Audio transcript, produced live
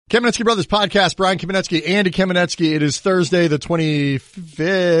Kamenetzkys Brothers Podcast, Brian Kamenetzky, Andy Kamenetzky. It is Thursday, the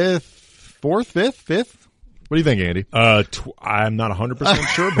 25th, 5th? What do you think, Andy? I'm not 100%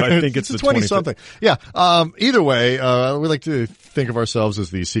 sure, but I think it's the 20-something. Yeah. Either way, we like to think of ourselves as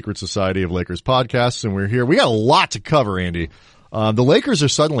the secret society of Lakers podcasts, and we're here. We got a lot to cover, Andy. The Lakers are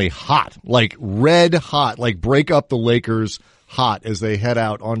suddenly hot, like red hot, like break up the Lakers hot as they head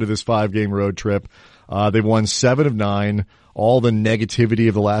out onto this 5-game road trip. They've won 7 of 9. All the negativity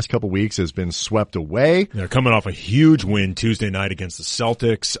of the last couple of weeks has been swept away. They're coming off a huge win Tuesday night against the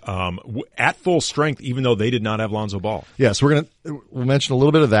Celtics, at full strength, even though they did not have Lonzo Ball. Yeah, so we'll mention a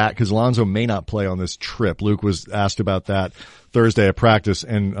little bit of that because Lonzo may not play on this trip. Luke was asked about that Thursday at practice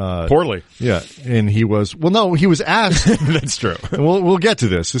and poorly. Yeah, and he was asked. That's true. And we'll get to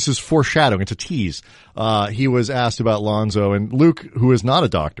this. This is foreshadowing. It's a tease. He was asked about Lonzo, and Luke, who is not a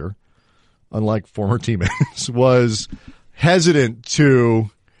doctor, unlike former teammates, was hesitant to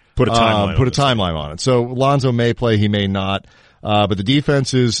put a timeline on it. So Lonzo may play, he may not. But the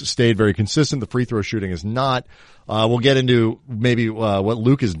defense has stayed very consistent. The free throw shooting is not. We'll get into maybe what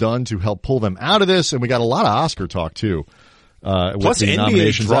Luke has done to help pull them out of this, and we got a lot of Oscar talk too. Plus the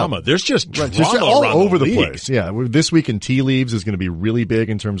NBA drama. Out. There's just drama all over the league. place. Yeah, this week in tea leaves is going to be really big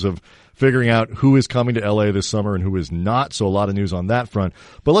in terms of figuring out who is coming to LA this summer and who is not. So a lot of news on that front.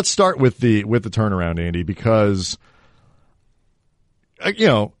 But let's start with the turnaround, Andy, because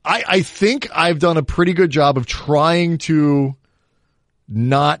I think I've done a pretty good job of trying to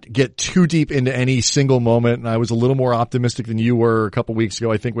not get too deep into any single moment. And I was a little more optimistic than you were a couple weeks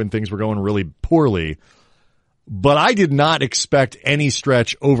ago, I think, when things were going really poorly. But I did not expect any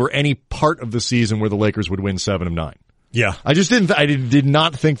stretch over any part of the season where the Lakers would win 7 of 9. Yeah. I just didn't, I did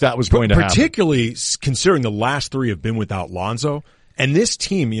not think that was going to happen. Particularly considering the last 3 have been without Lonzo. And this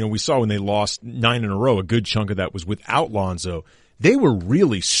team, we saw when they lost 9 in a row, a good chunk of that was without Lonzo. They were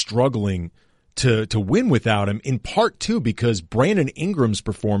really struggling to win without him, in part too because Brandon Ingram's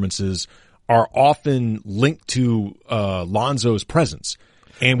performances are often linked to Lonzo's presence.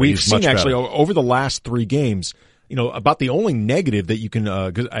 And we've seen actually over the last 3 games, about the only negative that you can,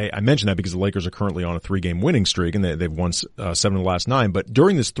 cause I mentioned that because the Lakers are currently on a 3-game winning streak and they've won 7 of the last 9. But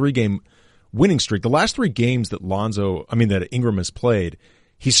during this 3-game winning streak, the last 3 games that that Ingram has played,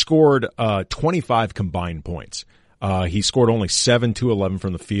 he scored 25 combined points. He scored only 7, 2, 11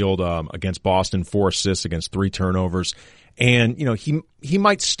 from the field against Boston, 4 assists against 3 turnovers. And, he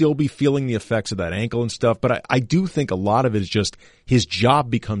might still be feeling the effects of that ankle and stuff, but I do think a lot of it is just his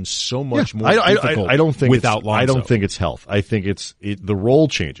job becomes so much more difficult without Lonzo. I don't think it's health. I think the role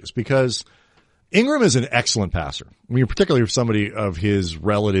changes because Ingram is an excellent passer. I mean, particularly for somebody of his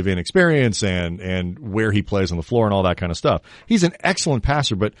relative inexperience and where he plays on the floor and all that kind of stuff. He's an excellent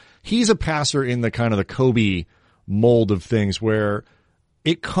passer, but he's a passer in the kind of the Kobe mold of things where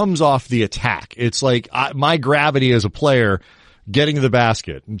it comes off the attack. It's like my gravity as a player getting to the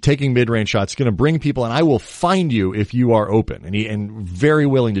basket and taking mid-range shots is going to bring people, and I will find you if you are open, and very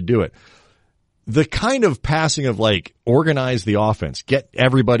willing to do it. The kind of passing of like organize the offense, get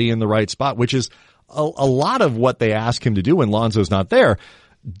everybody in the right spot, which is a lot of what they ask him to do when Lonzo's not there.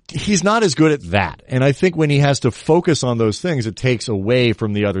 He's not as good at that. And I think when he has to focus on those things, it takes away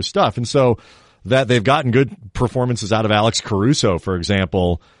from the other stuff. And so that they've gotten good performances out of Alex Caruso, for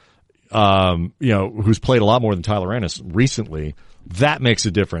example, who's played a lot more than Tyler Ennis recently. That makes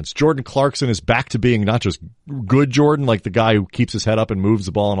a difference. Jordan Clarkson is back to being not just good Jordan, like the guy who keeps his head up and moves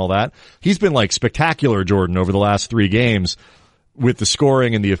the ball and all that. He's been like spectacular Jordan over the last 3 games with the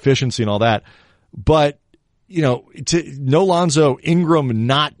scoring and the efficiency and all that. But, no Lonzo, Ingram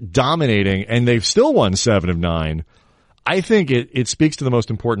not dominating, and they've still won 7 of 9. I think it speaks to the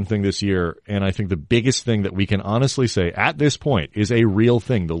most important thing this year, and I think the biggest thing that we can honestly say at this point is a real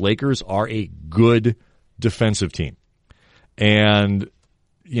thing. The Lakers are a good defensive team. And,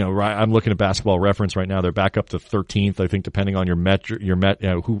 I'm looking at Basketball Reference right now. They're back up to 13th, I think, depending on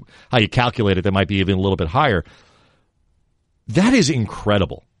how you calculate it, that might be even a little bit higher. That is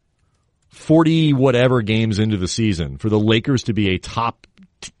incredible. 40 whatever games into the season for the Lakers to be a top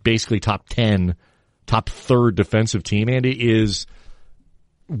 10, top 3rd defensive team, Andy, is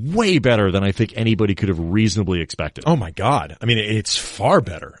way better than I think anybody could have reasonably expected. Oh my God. I mean, it's far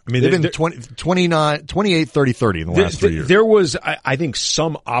better. I mean, they've been 28, 30, 30 in the last 3 years. There was, I think,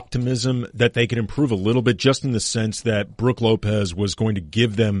 some optimism that they could improve a little bit, just in the sense that Brook Lopez was going to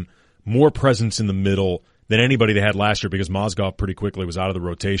give them more presence in the middle than anybody they had last year, because Mozgov pretty quickly was out of the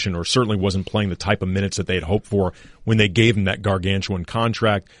rotation, or certainly wasn't playing the type of minutes that they had hoped for when they gave him that gargantuan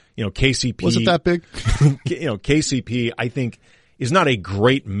contract. KCP. Was it that big? KCP, I think, is not a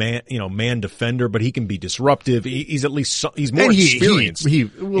great man defender, but he can be disruptive. He's at least he's more experienced. He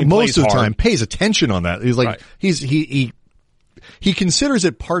most of the time pays attention on that. He's like right. he considers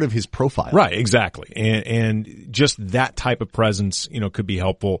it part of his profile. Right, exactly. And just that type of presence, could be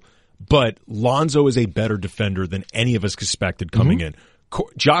helpful. But Lonzo is a better defender than any of us expected coming in.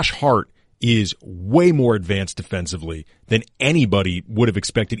 Josh Hart is way more advanced defensively than anybody would have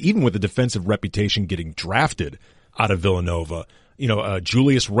expected, even with a defensive reputation getting drafted out of Villanova.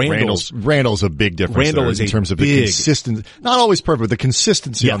 Julius Randle's a big difference. Randle is in terms of the consistency, not always perfect, but the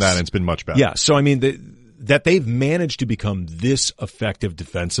consistency on that end's been much better. Yeah. So I mean, that they've managed to become this effective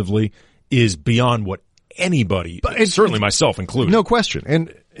defensively is beyond what anybody, certainly myself included. No question.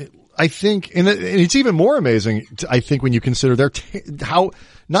 And I think, and it's even more amazing, I think, when you consider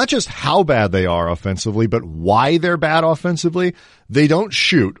not just how bad they are offensively, but why they're bad offensively. They don't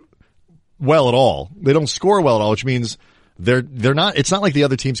shoot well at all. They don't score well at all, which means they're not, it's not like the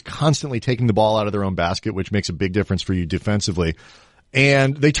other team's constantly taking the ball out of their own basket, which makes a big difference for you defensively.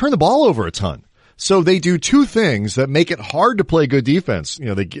 And they turn the ball over a ton. So they do two things that make it hard to play good defense.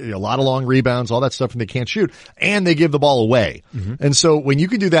 They get a lot of long rebounds, all that stuff, and they can't shoot, and they give the ball away. And so when you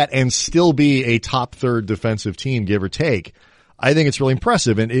can do that and still be a top third defensive team, give or take, I think it's really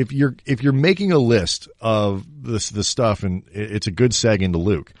impressive. And if you're making a list of the stuff, and it's a good seg into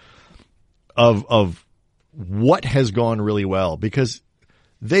Luke, of what has gone really well, because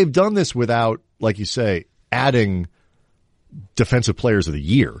they've done this without, like you say, adding defensive players of the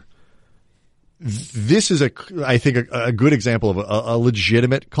year. This is I think a good example of a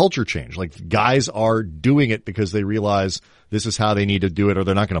legitimate culture change. Like, guys are doing it because they realize this is how they need to do it, or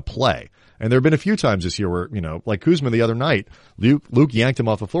they're not going to play. And there have been a few times this year where, like Kuzma the other night, Luke yanked him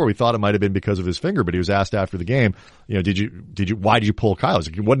off the floor. We thought it might have been because of his finger, but he was asked after the game, why did you pull Kyle?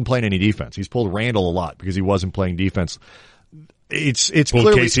 He wasn't playing any defense. He's pulled Randall a lot because he wasn't playing defense. It's pulled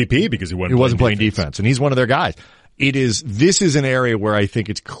clearly KCP because he wasn't playing defense, and he's one of their guys. This is an area where I think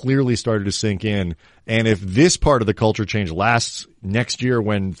it's clearly started to sink in. And if this part of the culture change lasts next year,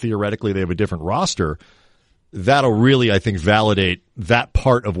 when theoretically they have a different roster, that'll really, I think, validate that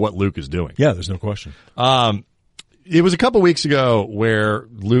part of what Luke is doing. Yeah, there's no question. It was a couple weeks ago where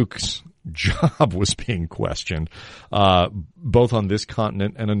Luke's job was being questioned, both on this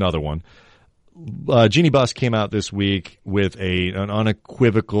continent and another one. Jeannie Buss came out this week with an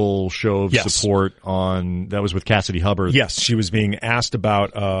unequivocal show of support that was with Cassidy Hubbard. Yes, she was being asked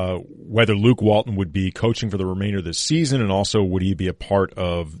about whether Luke Walton would be coaching for the remainder of this season, and also would he be a part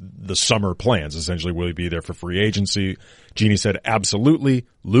of the summer plans. Essentially, will he be there for free agency? Jeannie said, absolutely.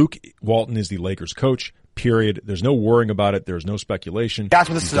 Luke Walton is the Lakers coach, period. There's no worrying about it. There's no speculation. That's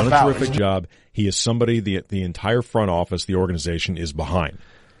what this is about. He's done a terrific job. He is somebody the entire front office, the organization, is behind.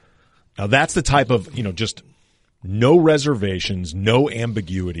 Now, that's the type of, just no reservations, no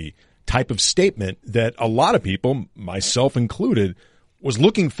ambiguity type of statement that a lot of people, myself included, was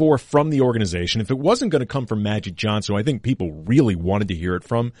looking for from the organization. If it wasn't going to come from Magic Johnson, I think people really wanted to hear it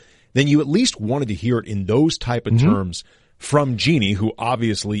from, then you at least wanted to hear it in those type of terms from Jeannie, who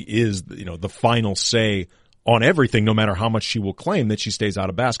obviously is, the final say on everything, no matter how much she will claim that she stays out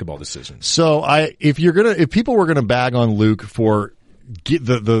of basketball decisions. So if people were going to bag on Luke for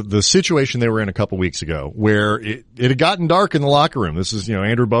the situation they were in a couple weeks ago, where it had gotten dark in the locker room. This is,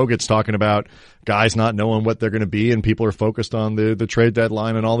 Andrew Bogut's talking about guys not knowing what they're going to be, and people are focused on the trade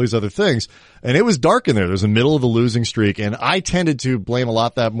deadline and all these other things. And it was dark in there. There's the middle of the losing streak, and I tended to blame a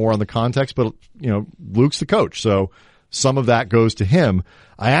lot that more on the context, but Luke's the coach, so some of that goes to him.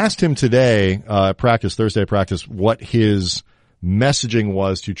 I asked him today, Thursday practice, what his messaging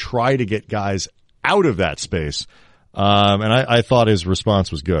was to try to get guys out of that space. And I thought his response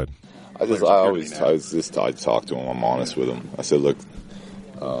was good. I talk to him. I'm honest with him. I said, look,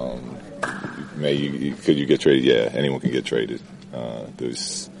 could you get traded? Yeah, anyone can get traded.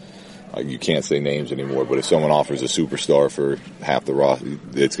 You can't say names anymore, but if someone offers a superstar for half the roster,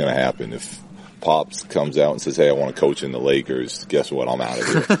 it's going to happen. If Pops comes out and says, hey, I want to coach in the Lakers, guess what? I'm out of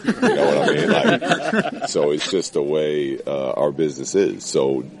here. You know what I mean? So it's just the way our business is.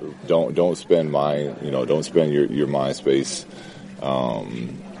 So don't spend your mind space,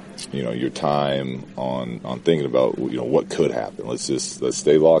 your time on thinking about, what could happen. Let's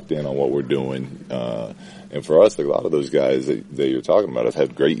stay locked in on what we're doing. And for us, a lot of those guys that you're talking about have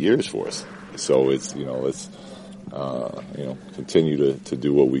had great years for us. So it's, let's continue to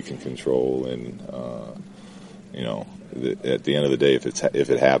do what we can control, and at the end of the day, if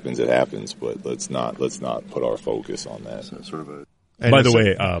it happens, it happens. But let's not put our focus on that. So sort of By the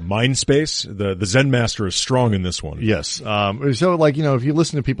way, mind space, the Zen master is strong in this one. Yes. So if you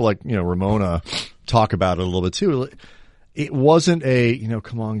listen to people like Ramona talk about it a little bit too, it wasn't a,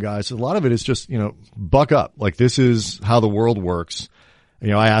 come on guys. A lot of it is just, buck up. Like this is how the world works.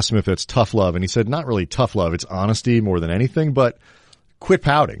 I asked him if it's tough love, and he said not really tough love. It's honesty more than anything, but quit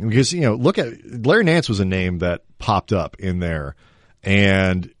pouting. Because, look at Larry Nance was a name that popped up in there.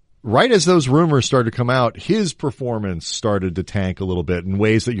 And right as those rumors started to come out, his performance started to tank a little bit in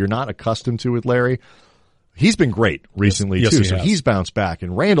ways that you're not accustomed to with Larry. He's been great recently yes, too. So he's bounced back,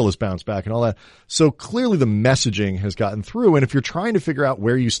 and Randall has bounced back and all that. So clearly the messaging has gotten through. And if you're trying to figure out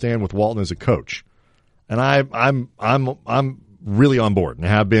where you stand with Walton as a coach, and I'm really on board and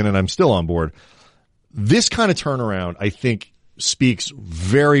have been, and I'm still on board. This kind of turnaround, I think, speaks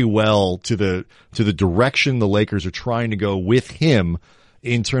very well to the direction the Lakers are trying to go with him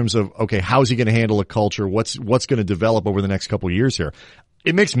in terms of, okay, how's he going to handle a culture? What's going to develop over the next couple of years here?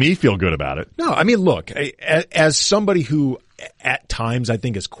 It makes me feel good about it. No, I mean, look, as somebody who at times I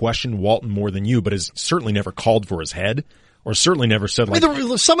think has questioned Walton more than you, but has certainly never called for his head. Or certainly never said like...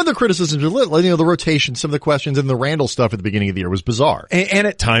 some of the criticisms, the rotation, some of the questions, and the Randall stuff at the beginning of the year was bizarre. And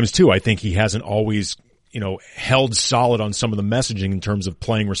at times, too, I think he hasn't always, held solid on some of the messaging in terms of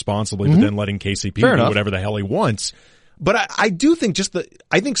playing responsibly, but then letting KCP do whatever the hell he wants. But I do think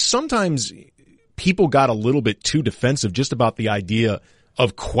I think sometimes people got a little bit too defensive just about the idea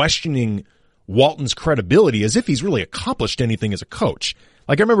of questioning Walton's credibility as if he's really accomplished anything as a coach.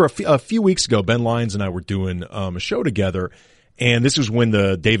 Like I remember a few weeks ago, Ben Lyons and I were doing a show together, and this was when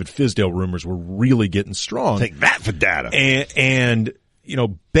the David Fizdale rumors were really getting strong. Take that for data. And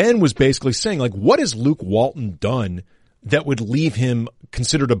Ben was basically saying, like, what has Luke Walton done that would leave him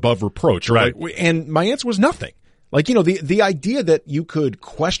considered above reproach? Right. And my answer was nothing. Like, the idea that you could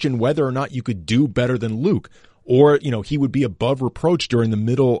question whether or not you could do better than Luke, or, he would be above reproach during the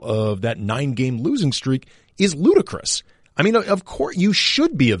middle of that 9-game losing streak is ludicrous. I mean, of course, you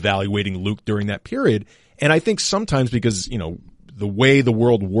should be evaluating Luke during that period. And I think sometimes because, the way the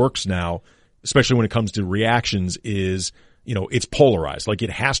world works now, especially when it comes to reactions, is, it's polarized. Like it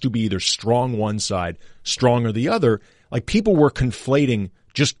has to be either strong one side, strong or the other. Like people were conflating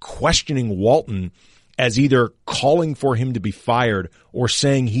just questioning Walton as either calling for him to be fired or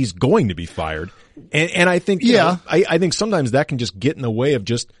saying he's going to be fired. And I think, I think sometimes that can just get in the way of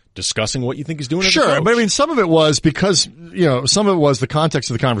just discussing what you think he's doing. Sure, but I mean, some of it was because, some of it was the context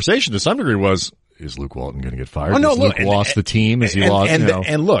of the conversation to some degree was, is Luke Walton going to get fired? Oh, no, Has Luke lost the team? Has he lost?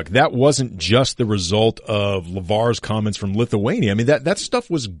 And look, that wasn't just the result of LeVar's comments from Lithuania. I mean, that stuff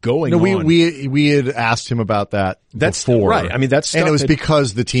was going on. We had asked him about that before. Right. I mean, that's and it was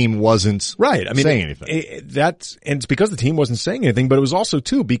because the team wasn't saying anything. And it's because the team wasn't saying anything, but it was also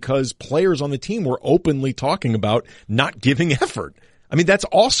too because players on the team were openly talking about not giving effort. I mean, that's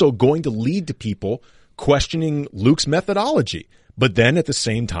also going to lead to people questioning Luke's methodology. But then at the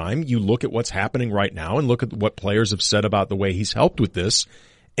same time, you look at what's happening right now and look at what players have said about the way he's helped with this.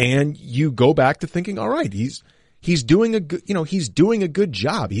 And you go back to thinking, all right, he's doing a good, he's doing a good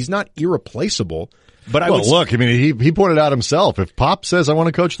job. He's not irreplaceable. But look, I mean, he pointed out himself. If Pop says, I want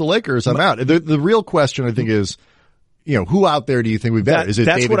to coach the Lakers, I'm out. The real question, I think, is, who out there do you think we've got? Is it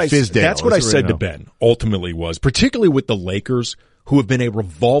David Fizdale? That's what I said to Ben, ultimately was, particularly with the Lakers, who have been a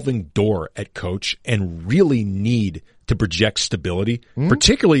revolving door at coach and really need to project stability,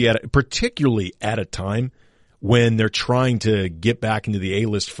 particularly at a time when they're trying to get back into the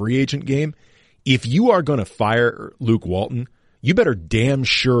A-list free agent game. If you are going to fire Luke Walton, you better damn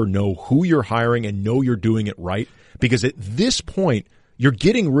sure know who you're hiring and know you're doing it right, because at this point, you're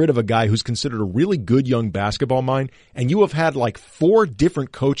getting rid of a guy who's considered a really good young basketball mind, and you have had like 4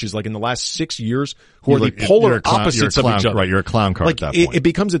 different coaches like in the last 6 years who are the polar opposites of each other. Right, you're a clown card like at that point. It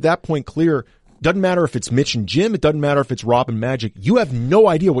becomes at that point clear, doesn't matter if it's Mitch and Jim, it doesn't matter if it's Rob and Magic, you have no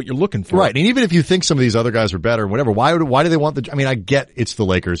idea what you're looking for. Right, and even if you think some of these other guys are better and whatever, why do they want I mean, I get it's the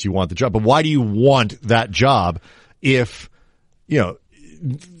Lakers, you want the job, but why do you want that job if, the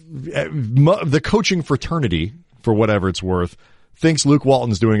coaching fraternity, for whatever it's worth, thinks Luke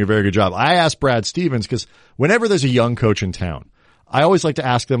Walton's doing a very good job. I asked Brad Stevens because whenever there's a young coach in town, I always like to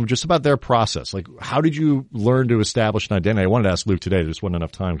ask them just about their process. Like, how did you learn to establish an identity? I wanted to ask Luke today. There just wasn't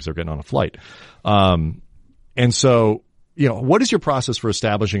enough time because they're getting on a flight. And so, what is your process for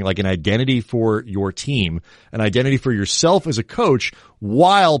establishing like an identity for your team, an identity for yourself as a coach,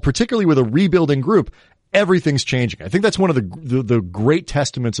 while particularly with a rebuilding group, everything's changing. I think that's one of the great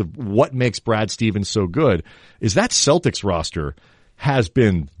testaments of what makes Brad Stevens so good is that Celtics roster has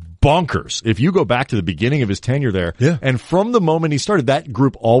been bonkers. If you go back to the beginning of his tenure there, and from the moment he started, that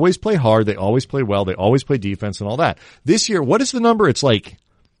group always play hard, they always play well, they always play defense and all that. This year, what is the number? It's like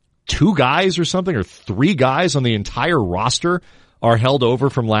 2 guys or something, or 3 guys on the entire roster are held over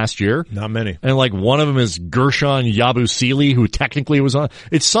from last year. Not many. And like one of them is Gershon Yabusele, who technically was on.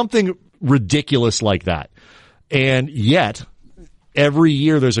 It's something ridiculous like that. And yet, every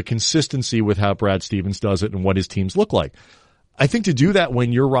year there's a consistency with how Brad Stevens does it and what his teams look like. I think to do that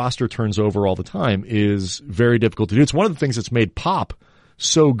when your roster turns over all the time is very difficult to do. It's one of the things that's made Pop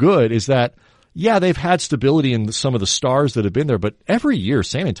so good is that, yeah, they've had stability in some of the stars that have been there, but every year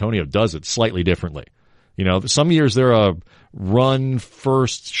San Antonio does it slightly differently. You know, some years they're a run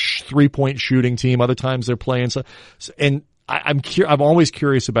first 3-point shooting team. Other times they're playing. And I'm always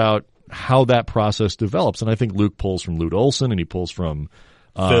curious about how that process develops. And I think Luke pulls from Lute Olson and he pulls from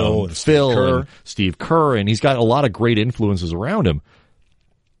Phil and Steve Kerr, and he's got a lot of great influences around him.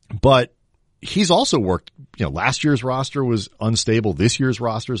 But he's also worked, you know, last year's roster was unstable. This year's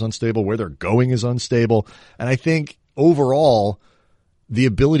roster is unstable. Where they're going is unstable. And I think overall, the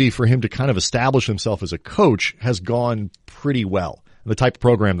ability for him to kind of establish himself as a coach has gone pretty well. The type of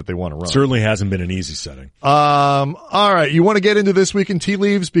program that they want to run. Certainly hasn't been an easy setting. All right. You want to get into this week in tea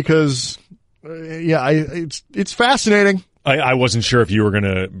leaves because, it's fascinating. I wasn't sure if you were going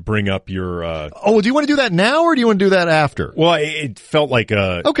to bring up your. Do you want to do that now or do you want to do that after? Well, it felt like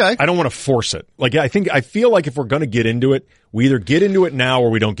okay. I don't want to force it. Like I feel like if we're going to get into it, we either get into it now or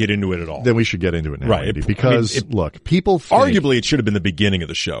we don't get into it at all. Then we should get into it now, right? Andy, because look, people think, arguably it should have been the beginning of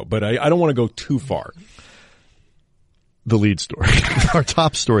the show, but I don't want to go too far. The lead story, our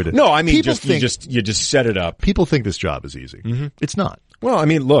top story today. No, I mean, you just set it up. People think this job is easy. Mm-hmm. It's not. Well, I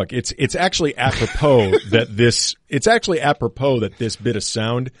mean, look, it's actually apropos that this bit of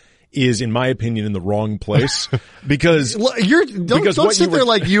sound is, in my opinion, in the wrong place because don't sit there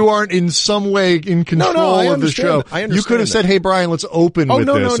like you aren't in some way in control of the show. I understand. You could have said, "Hey, Brian, let's open with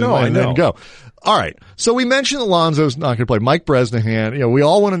this," and then go. All right. So we mentioned that Lonzo's not going to play. Mike Bresnahan. You know, we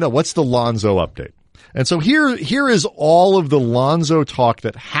all want to know what's the Lonzo update. And so here is all of the Lonzo talk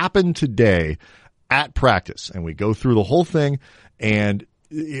that happened today at practice. And we go through the whole thing, and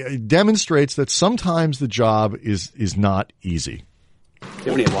it demonstrates that sometimes the job is not easy. Do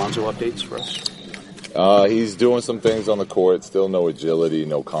you have any Lonzo updates for us? He's doing some things on the court, still no agility,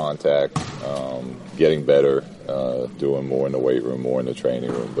 no contact, getting better, doing more in the weight room, more in the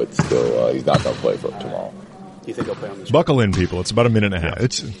training room, but still he's not going to play for tomorrow. Do you think he'll play on this? Buckle in, people. It's about a minute and a half.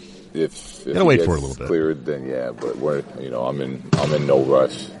 Yeah, If gotta wait for it a little bit. Cleared, then yeah. But I'm in no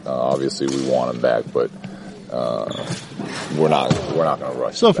rush. Obviously, we want him back, but we're not going to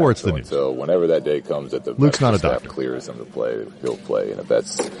rush. So far, it's the news. So whenever that day comes that the Luke's not a staff doctor. clears him to play, he'll play. And if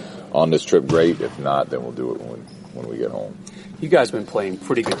that's on this trip, great. If not, then we'll do it when we get home. You guys have been playing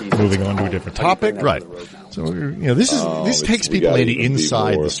pretty good defense. Moving on to a different topic, right? So this takes people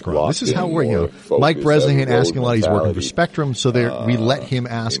inside the scrum. This is how we're Mike Bresnahan asking a lot. He's working for Spectrum, so we let him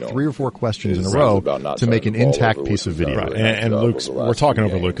ask 3 or 4 questions in a row to make an intact piece of video. Right. And Luke's, we're talking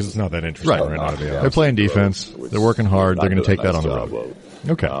over Luke because it's not that interesting right now. They're playing defense. They're working hard. They're going to take that on the road.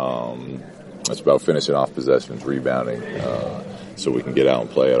 Okay. It's about finishing off possessions, rebounding, so we can get out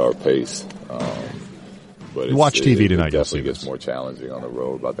and play at our pace. But watch TV tonight. It definitely gets more challenging on the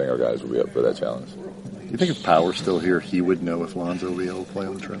road, but I think our guys will be up for that challenge. Do you think if Powell were still here, he would know if Lonzo will be able to play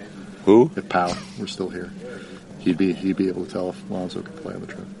on the trip? Who? If Powell were still here, he'd be able to tell if Lonzo could play on the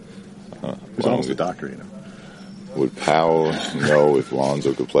trip. He's almost a doctor, you know. Would Powell know if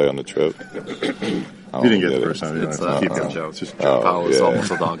Lonzo could play on the trip? You didn't get it the first time. It's just Powell is almost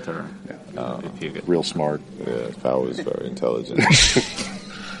a doctor. Yeah. Real smart. Yeah, Powell is very intelligent.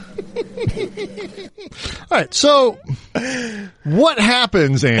 All right, so what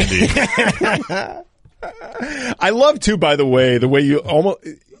happens, Andy? I love too, by the way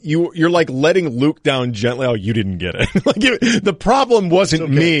you're like letting Luke down gently. Oh, you didn't get it. The problem wasn't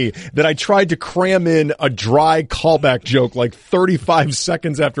me that I tried to cram in a dry callback joke like 35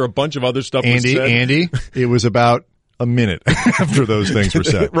 seconds after a bunch of other stuff was said. Andy, it was about a minute after those things were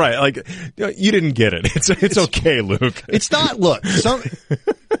said. Right. Like, you didn't get it. It's okay, Luke. It's not, look,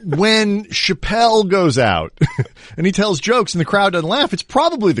 when Chappelle goes out and he tells jokes and the crowd doesn't laugh, it's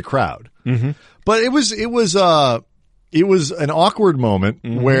probably the crowd. Mm-hmm. But it was an awkward moment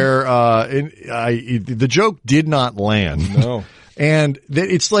where, the joke did not land. No. And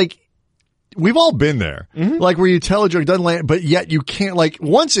it's like, we've all been there. Mm-hmm. Like where you tell a joke, it doesn't land, but yet you can't, like,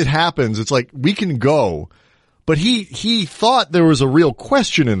 once it happens, it's like, we can go. But he thought there was a real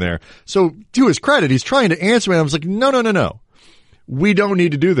question in there. So to his credit, he's trying to answer me. And I was like, no. We don't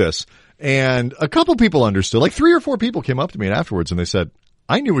need to do this. And a couple people understood. Like 3 or 4 people came up to me afterwards and they said,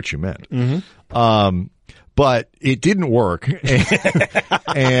 I knew what you meant. Mm-hmm. But it didn't work.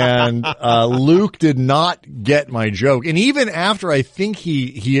 And Luke did not get my joke. And even after I think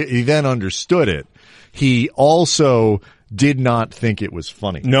he then understood it, he also did not think it was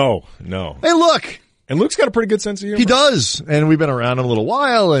funny. No. Hey, look. And Luke's got a pretty good sense of humor. He does. And we've been around him a little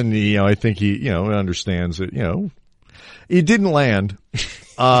while, and, I think he, understands that, it didn't land.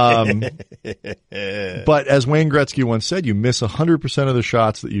 But as Wayne Gretzky once said, you miss 100% of the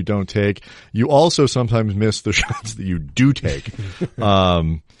shots that you don't take. You also sometimes miss the shots that you do take.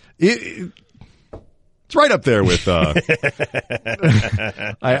 It's right up there with, I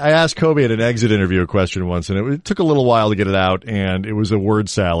asked Kobe at an exit interview a question once, and it took a little while to get it out, and it was a word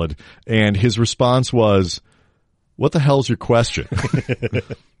salad. And his response was, "What the hell's your question?"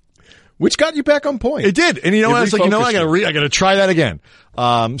 Which got you back on point. It did. And I was like, I gotta try that again.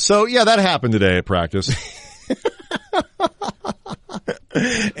 So yeah, that happened today at practice.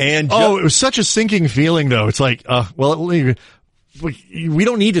 And it was such a sinking feeling though. It's like, we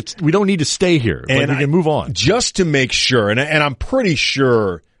don't need to stay here. And we can move on. Just to make sure, and I'm pretty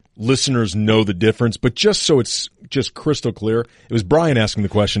sure listeners know the difference, but just so it's just crystal clear, it was Brian asking the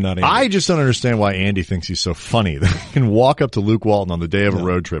question, not Andy. I just don't understand why Andy thinks he's so funny that he can walk up to Luke Walton on the day of a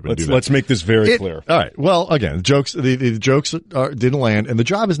road trip and do that. Let's make this very clear. All right. Well, again, the jokes didn't land, and the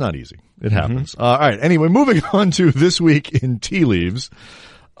job is not easy. It happens. All right. Anyway, moving on to this week in tea leaves.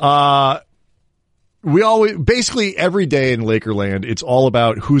 We always, basically every day in Lakerland, it's all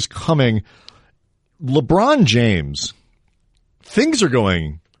about who's coming. LeBron James, things are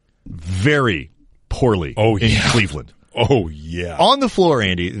going very poorly in Cleveland. Oh, yeah. On the floor,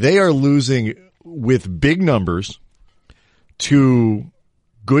 Andy, they are losing with big numbers to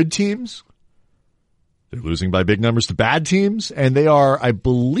good teams. They're losing by big numbers to bad teams, and they are, I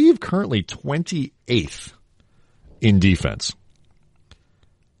believe, currently 28th in defense.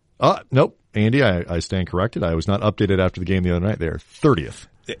 Nope. Andy, I stand corrected. I was not updated after the game the other night. They are 30th.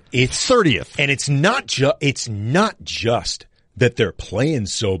 It's 30th. And it's not just that they're playing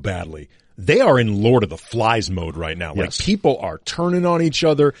so badly. They are in Lord of the Flies mode right now. Yes. Like, people are turning on each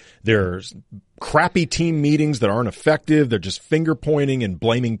other. There's crappy team meetings that aren't effective. They're just finger pointing and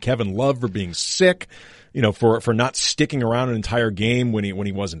blaming Kevin Love for being sick, for not sticking around an entire game when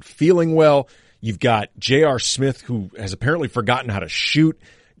he wasn't feeling well. You've got J.R. Smith, who has apparently forgotten how to shoot.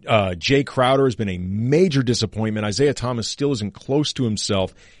 Jay Crowder has been a major disappointment. Isaiah Thomas still isn't close to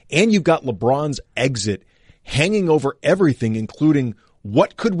himself. And you've got LeBron's exit hanging over everything, including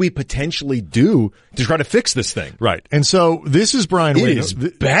what could we potentially do to try to fix this thing? Right. And so this is Brian It is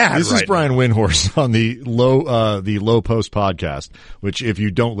bad. This is Brian Windhorst on the Low Post podcast, which if you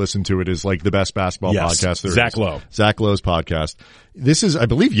don't listen to it is like the best basketball podcast there Zach is. Lowe. Zach Lowe's podcast. This is, I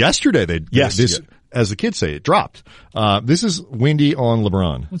believe, yesterday as the kids say, it dropped. This is Windy on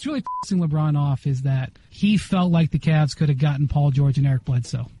LeBron. What's really pissing LeBron off is that he felt like the Cavs could have gotten Paul George and Eric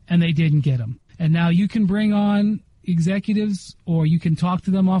Bledsoe, and they didn't get him. And now you can bring on executives, or you can talk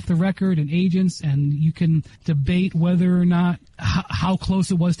to them off the record and agents, and you can debate whether or not how close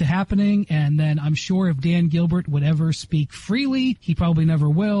it was to happening. And then I'm sure if Dan Gilbert would ever speak freely, he probably never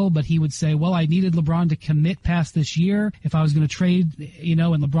will, but he would say, well, I needed LeBron to commit past this year if I was going to trade, and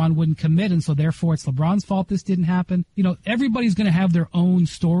LeBron wouldn't commit, and so therefore it's LeBron's fault this didn't happen. Everybody's going to have their own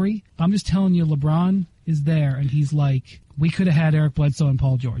story. I'm just telling you, LeBron is there, and he's like, we could have had Eric Bledsoe and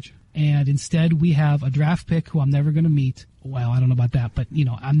Paul George. And instead, we have a draft pick who I'm never going to meet. Well, I don't know about that, but,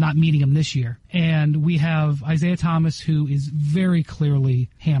 I'm not meeting him this year. And we have Isaiah Thomas, who is very clearly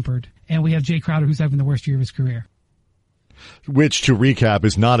hampered. And we have Jay Crowder, who's having the worst year of his career. Which, to recap,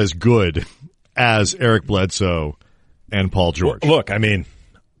 is not as good as Eric Bledsoe and Paul George. Well, look, I'm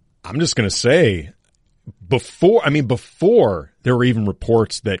just going to say, before there were even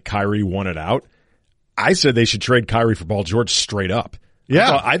reports that Kyrie wanted out, I said they should trade Kyrie for Paul George straight up.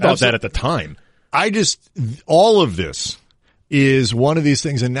 Yeah, I thought that at the time. All of this is one of these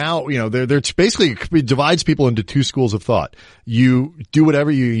things, and now, they're basically, it divides people into two schools of thought. You do whatever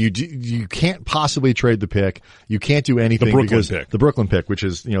you can't possibly trade the pick. You can't do anything the Brooklyn pick, which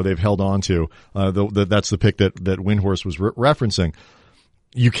is, they've held on to, that's the pick that Windhorst was referencing.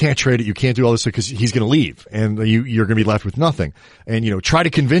 You can't trade it. You can't do all this because he's going to leave, and you're going to be left with nothing. And try to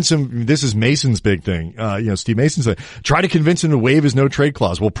convince him. This is Mason's big thing. Steve Mason said, try to convince him to waive his no trade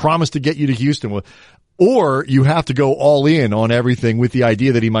clause. We'll promise to get you to Houston. Or you have to go all in on everything with the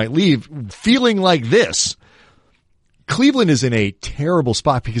idea that he might leave. Feeling like this, Cleveland is in a terrible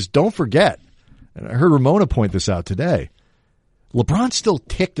spot because don't forget, and I heard Ramona point this out today, LeBron's still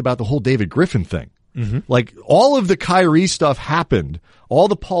ticked about the whole David Griffin thing. Mm-hmm. Like, all of the Kyrie stuff happened. All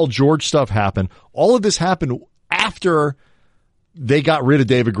the Paul George stuff happened. All of this happened after they got rid of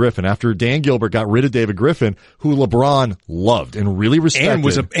David Griffin, after Dan Gilbert got rid of David Griffin, who LeBron loved and really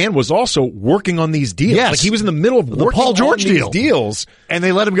respected. And was also working on these deals. Yes. Like, he was in the middle of working Paul George on these deals. And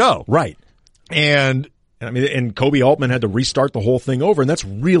they let him go. Right. And And Kobe Altman had to restart the whole thing over, and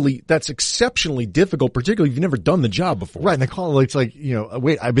that's exceptionally difficult, particularly if you've never done the job before. Right, and they call it, it's like,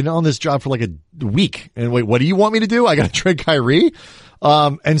 wait, I've been on this job for like a week, and wait, what do you want me to do? I gotta trade Kyrie?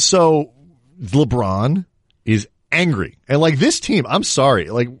 And so LeBron is angry. And like this team, I'm sorry,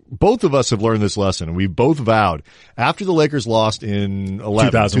 like both of us have learned this lesson, and we both vowed after the Lakers lost in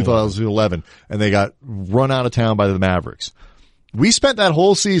 2011, and they got run out of town by the Mavericks. We spent that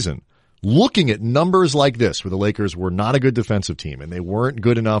whole season looking at numbers like this, where the Lakers were not a good defensive team and they weren't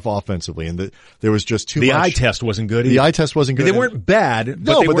good enough offensively, and there was just too much. The eye test wasn't good. The eye test wasn't good. They weren't bad,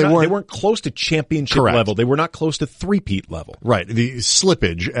 but they weren't close to championship level. They were not close to three-peat level. Right. The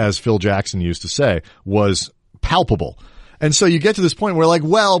slippage, as Phil Jackson used to say, was palpable. And so you get to this point where like,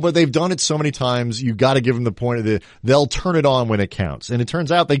 well, but they've done it so many times, you got to give them the point of they'll turn it on when it counts. And it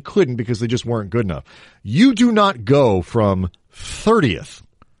turns out they couldn't because they just weren't good enough. You do not go from 30th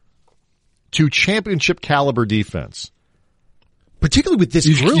to championship caliber defense. Particularly with this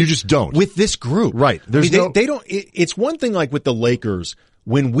group. You just don't. With this group. Right. They don't, it's one thing like with the Lakers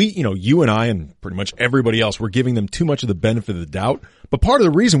when you and I and pretty much everybody else were giving them too much of the benefit of the doubt. But part of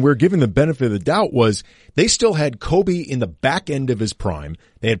the reason we're giving the benefit of the doubt was they still had Kobe in the back end of his prime.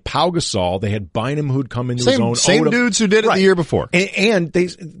 They had Pau Gasol. They had Bynum who'd come into his own. Same dudes who did it the year before. And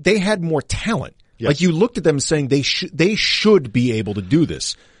they had more talent. Yes. Like you looked at them saying they should be able to do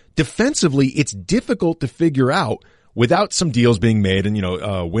this. Defensively, it's difficult to figure out without some deals being made. And,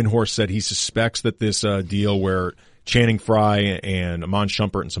 Windhorst said he suspects that this deal where Channing Frye and Amon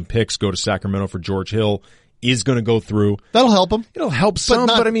Shumpert and some picks go to Sacramento for George Hill is going to go through. That'll help him. It'll help some,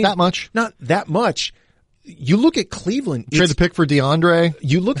 but I mean, that much. Not that much. You look at Cleveland. Trade the pick for DeAndre.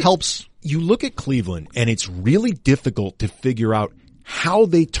 You look at Cleveland, and it's really difficult to figure out how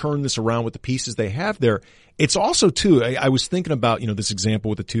they turn this around with the pieces they have there. It's also, too, I was thinking about, this example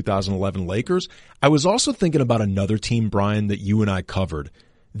with the 2011 Lakers. I was also thinking about another team, Brian, that you and I covered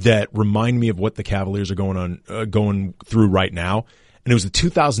that remind me of what the Cavaliers are going through right now. And it was the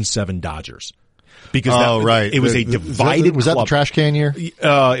 2007 Dodgers. Because it was a divided Was that the trash can year?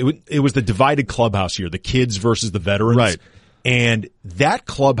 It was the divided clubhouse year, the kids versus the veterans. Right. And that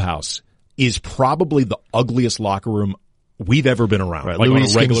clubhouse is probably the ugliest locker room we've ever been around. Right. Like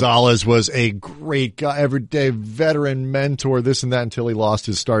Luis Gonzalez was a great guy, everyday veteran mentor, this and that, until he lost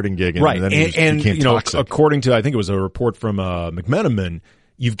his starting gig. And right. Then he became toxic. According to, I think it was a report from McMenamin,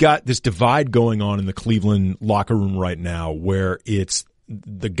 you've got this divide going on in the Cleveland locker room right now where it's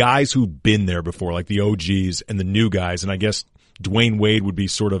the guys who've been there before, like the OGs, and the new guys. And I guess Dwayne Wade would be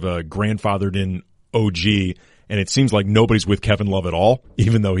sort of a grandfathered in OG. And it seems like nobody's with Kevin Love at all,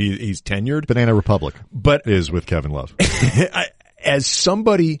 even though he's tenured. Banana Republic is with Kevin Love. As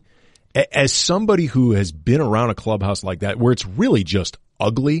somebody who has been around a clubhouse like that, where it's really just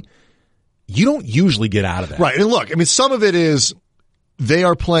ugly, you don't usually get out of that. Right. And look, I mean, some of it is they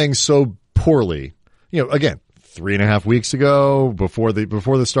are playing so poorly. Again, 3.5 weeks ago, before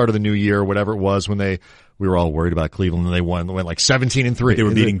the start of the new year, whatever it was, when we were all worried about Cleveland and they went like 17-3. They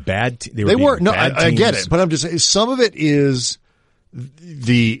were beating bad. They weren't. No, I get it, but I'm just saying some of it is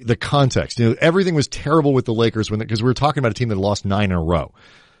the context. Everything was terrible with the Lakers because we were talking about a team that lost 9 in a row.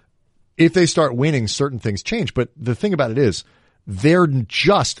 If they start winning, certain things change. But the thing about it is, they're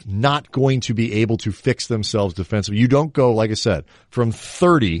just not going to be able to fix themselves defensively. You don't go, like I said, from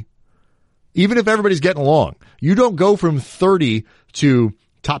 30. Even if everybody's getting along, you don't go from 30 to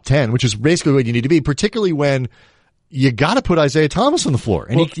top 10, which is basically what you need to be, particularly when you got to put Isaiah Thomas on the floor,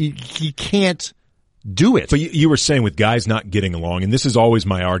 and he can't do it. But you were saying with guys not getting along, and this is always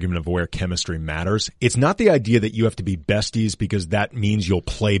my argument of where chemistry matters. It's not the idea that you have to be besties because that means you'll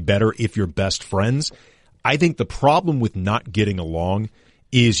play better if you're best friends. I think the problem with not getting along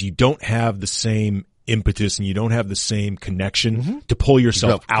is you don't have the same impetus and you don't have the same connection to pull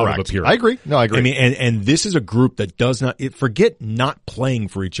yourself out of a period. I agree. No, I agree. I mean, and this is a group that does not forget not playing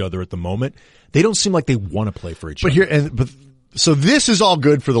for each other at the moment. They don't seem like they want to play for each other. So this is all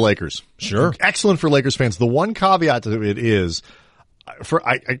good for the Lakers. Sure. Excellent for Lakers fans. The one caveat to it is if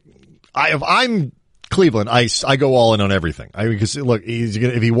I'm Cleveland, I go all in on everything. Because look,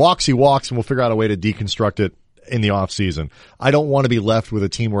 if he walks, and we'll figure out a way to deconstruct it in the off season. I don't want to be left with a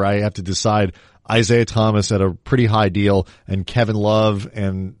team where I have to decide Isaiah Thomas at a pretty high deal and Kevin Love,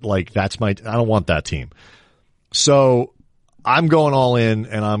 and I don't want that team. So I'm going all in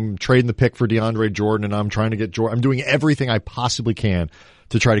and I'm trading the pick for DeAndre Jordan, and I'm trying to get Jordan. I'm doing everything I possibly can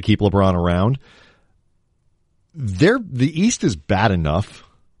to try to keep LeBron around. The East is bad enough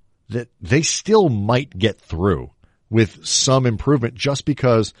that they still might get through with some improvement just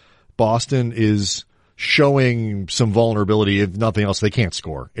because Boston is showing some vulnerability. If nothing else, they can't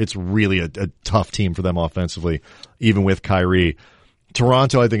score. It's really a tough team for them offensively, even with Kyrie.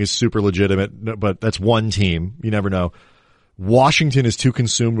 Toronto, I think, is super legitimate, but that's one team. You never know. Washington is too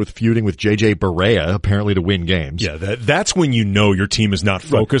consumed with feuding with JJ Barea, apparently, to win games. Yeah, that's when you know your team is not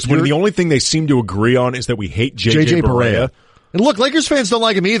focused. When the only thing they seem to agree on is that we hate JJ Barea. And look, Lakers fans don't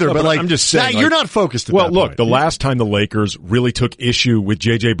like him either, no, but like, I'm just saying, you're not focused at well, that look, point. The last time the Lakers really took issue with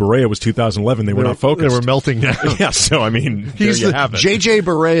JJ Barea was 2011. They were not focused. They were melting down. Yeah, so I mean, JJ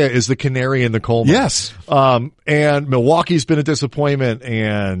Barea is the canary in the coal mine. Yes. And Milwaukee's been a disappointment,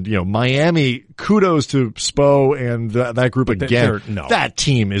 and, Miami, kudos to Spo and that group again. That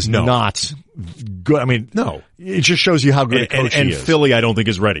team is not good. I mean, no. It just shows you how good a coach he is. And Philly, I don't think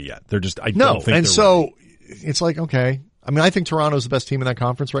is ready yet. They're just, I don't think they're ready. It's like, okay. I mean, I think Toronto's the best team in that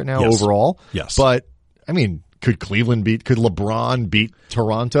conference right now overall. Yes. But, I mean, could LeBron beat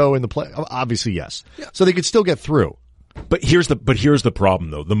Toronto in the play? Obviously, yes. Yeah. So they could still get through. But here's the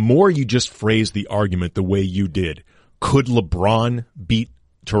problem, though. The more you just phrase the argument the way you did, could LeBron beat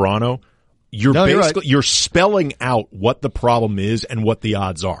Toronto? You're spelling out what the problem is and what the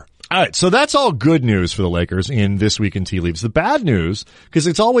odds are. All right, so that's all good news for the Lakers in This Week in Tea Leaves. The bad news, because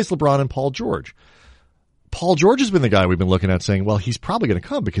it's always LeBron and Paul George. Paul George has been the guy we've been looking at saying, well, he's probably going to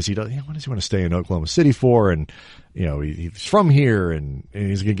come because what does he want to stay in Oklahoma City for? And, he's from here and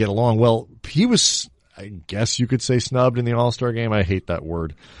he's going to get along. Well, he was, I guess you could say, snubbed in the All-Star game. I hate that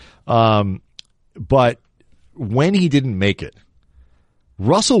word. But when he didn't make it,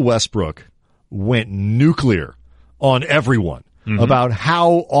 Russell Westbrook went nuclear on everyone about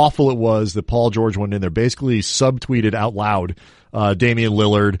how awful it was that Paul George went in there, basically subtweeted out loud Damian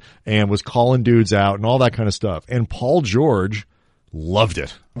Lillard and was calling dudes out and all that kind of stuff. And Paul George loved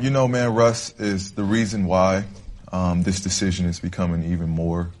it. Man, Russ is the reason why this decision is becoming even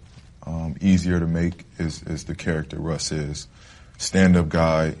more easier to make is the character Russ is. Stand-up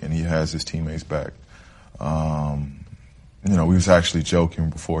guy, and he has his teammates back. We was actually joking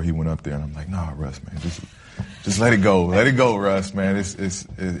before he went up there, and I'm like, nah, Russ, man, just let it go. Let it go, Russ, man. It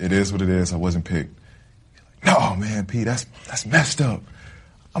is what it is. I wasn't picked. No, man, Pete, that's messed up.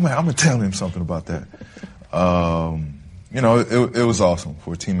 I'm gonna tell him something about that. It was awesome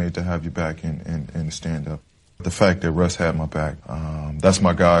for a teammate to have you back and stand up. The fact that Russ had my back, that's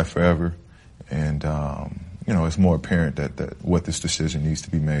my guy forever. And, it's more apparent that what this decision needs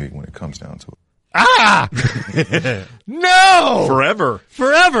to be made when it comes down to it. No!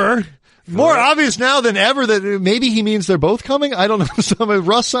 Forever. More obvious now than ever that maybe he means they're both coming. I don't know.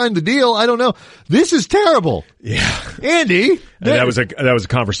 Russ signed the deal. I don't know. This is terrible. Yeah. Andy. That was a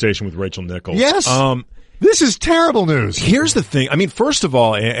conversation with Rachel Nichols. Yes. This is terrible news. Here's the thing. I mean, first of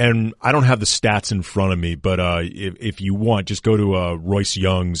all, and I don't have the stats in front of me, but if you want, just go to Royce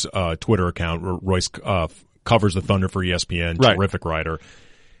Young's Twitter account. Royce covers the Thunder for ESPN. Right. Terrific writer.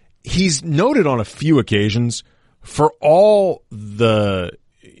 He's noted on a few occasions for all the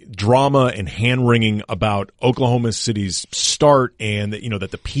drama and hand-wringing about Oklahoma City's start and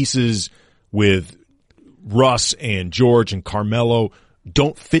that the pieces with Russ and George and Carmelo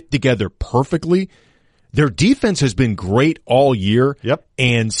don't fit together perfectly. Their defense has been great all year. Yep.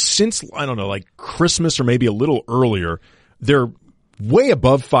 And since, I don't know, like Christmas or maybe a little earlier, they're way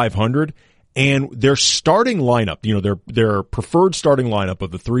above 500. And their starting lineup, their preferred starting lineup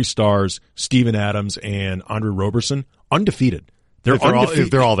of the three stars, Steven Adams and Andre Roberson, undefeated. They're undefeated.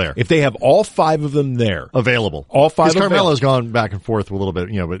 If they're all there. If they have all five of them there. Available. All five available. Because Carmelo's gone back and forth a little bit,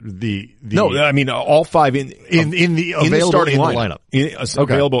 but No, I mean, all five in the starting lineup.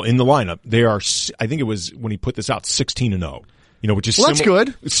 Available in the lineup. They are, I think it was when he put this out, 16-0. Which is that's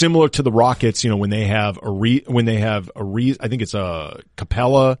good. Similar to the Rockets, when they have I think it's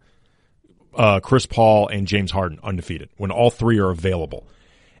Capella, Chris Paul and James Harden undefeated when all three are available.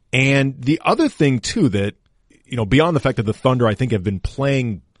 And the other thing too that, beyond the fact that the Thunder, I think, have been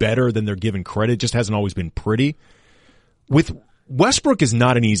playing better than they're given credit, just hasn't always been pretty. With Westbrook is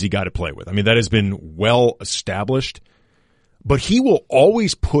not an easy guy to play with. I mean, that has been well established, but he will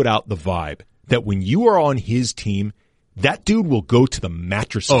always put out the vibe that when you are on his team, that dude will go to the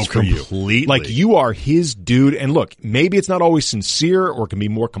mattresses for you. Completely. Like you are his dude. And look, maybe it's not always sincere or can be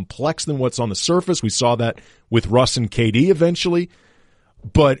more complex than what's on the surface. We saw that with Russ and KD eventually.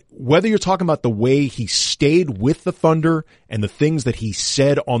 But whether you're talking about the way he stayed with the Thunder and the things that he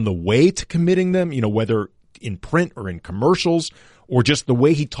said on the way to committing them, whether in print or in commercials or just the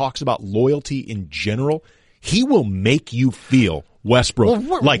way he talks about loyalty in general, he will make you feel,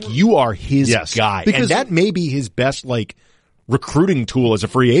 Westbrook, like you are his guy. Because and that may be his best, recruiting tool as a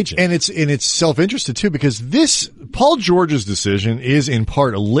free agent. And it's self-interested too, because Paul George's decision is in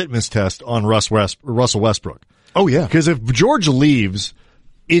part a litmus test on Russell Westbrook. Oh yeah. Because if George leaves,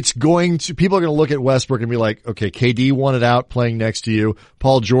 people are going to look at Westbrook and be like, okay, KD wanted out playing next to you.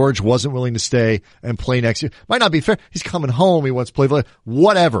 Paul George wasn't willing to stay and play next to you. Might not be fair. He's coming home. He wants to play.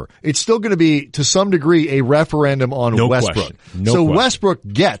 Whatever. It's still going to be, to some degree, a referendum on Westbrook. So Westbrook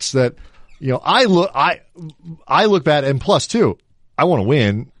gets that, I look bad, and plus too, I want to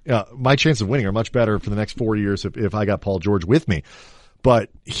win. My chances of winning are much better for the next 4 years if I got Paul George with me. But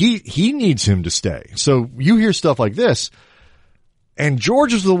he needs him to stay. So you hear stuff like this, and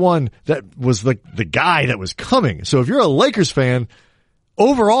George is the one that was the guy that was coming. So if you're a Lakers fan,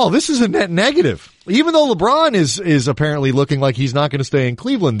 overall, this is a net negative. Even though LeBron is apparently looking like he's not going to stay in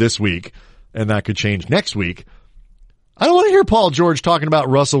Cleveland this week, and that could change next week, I don't want to hear Paul George talking about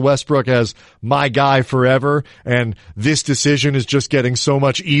Russell Westbrook as my guy forever, and this decision is just getting so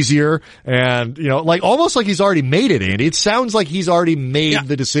much easier, and, almost like he's already made it, Andy. It sounds like he's already made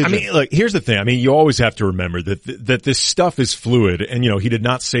the decision. I mean, look, here's the thing. I mean, you always have to remember that this stuff is fluid, and, he did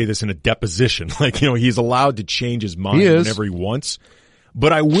not say this in a deposition. He's allowed to change his mind whenever he wants.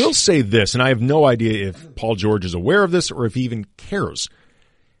 But I will say this, and I have no idea if Paul George is aware of this or if he even cares.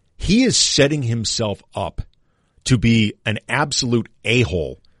 He is setting himself up to be an absolute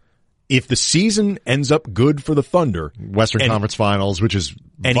a-hole if the season ends up good for the Thunder. Western Conference Finals, which is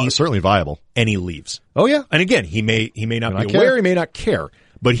certainly viable. And he leaves. Oh, yeah. And again, he may not be aware, he may not care,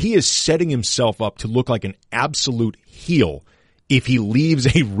 but he is setting himself up to look like an absolute heel if he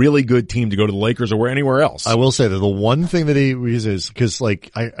leaves a really good team to go to the Lakers or anywhere else. I will say that the one thing that he is, because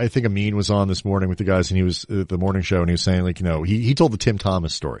I think Amin was on this morning with the guys, and he was at the morning show, and he was saying he told the Tim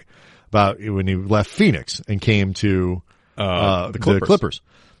Thomas story about when he left Phoenix and came to the Clippers.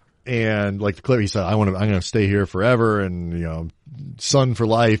 And the Clippers, he said, I'm going to stay here forever, and son for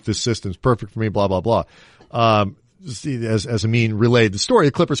life. This system's perfect for me. Blah blah blah. As Amin relayed the story,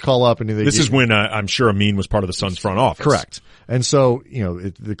 the Clippers call up, and this is when I'm sure Amin was part of the Suns front office. Correct. And so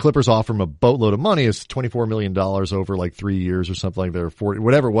the Clippers offer him a boatload of money. It's $24 million over 3 years or something like that, or 40,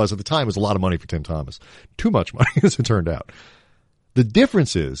 whatever it was at the time. It was a lot of money for Tim Thomas. Too much money, as it turned out. The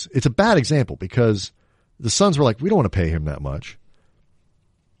difference is, it's a bad example because the Suns were like, we don't want to pay him that much.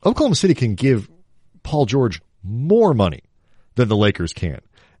 Oklahoma City can give Paul George more money than the Lakers can.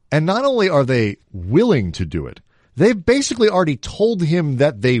 And not only are they willing to do it, they've basically already told him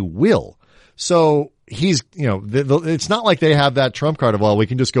that they will. So he's, it's not like they have that trump card of, well, we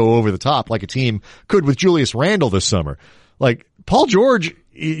can just go over the top like a team could with Julius Randle this summer. Paul George,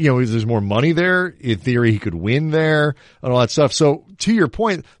 there's more money there. In theory, he could win there and all that stuff. So to your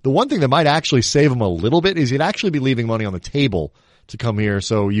point, the one thing that might actually save him a little bit is he'd actually be leaving money on the table to come here.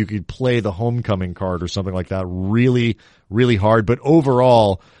 So you could play the homecoming card or something like that really, really hard. But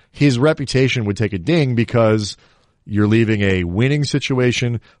overall, his reputation would take a ding because you're leaving a winning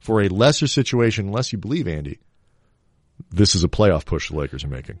situation for a lesser situation, unless you believe, Andy, this is a playoff push the Lakers are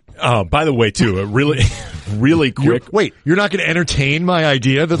making. By the way, too, really, really quick. Wait, you're not going to entertain my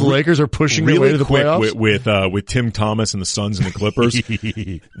idea that the Lakers are pushing their way to the playoffs? With Tim Thomas and the Suns and the Clippers.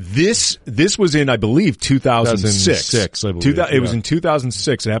 This was in, I believe, 2006. I believe. It was in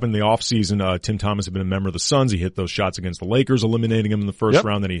 2006. It happened in the offseason. Tim Thomas had been a member of the Suns. He hit those shots against the Lakers, eliminating them in the first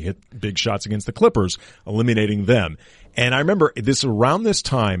round. Then he hit big shots against the Clippers, eliminating them. And I remember around this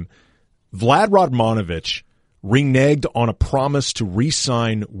time, Vlad Radmanovic reneged on a promise to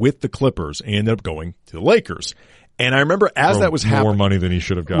re-sign with the Clippers and ended up going to the Lakers. And I remember that was happening, more money than he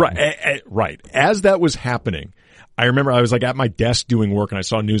should have gotten. Right. As that was happening, I remember I was at my desk doing work and I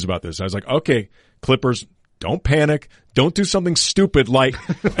saw news about this. I was like, okay, Clippers, don't panic. Don't do something stupid like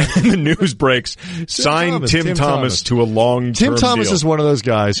the news breaks. Sign Tim Thomas to a long-term Tim Thomas deal. is one of those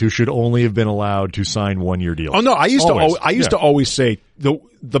guys who should only have been allowed to sign one-year deals. Oh no, I used to always say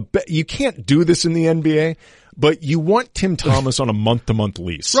you can't do this in the NBA. But you want Tim Thomas on a month-to-month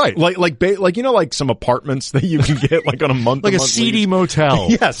lease. Right. Like some apartments that you can get on a month-to-month like a seedy lease. Motel.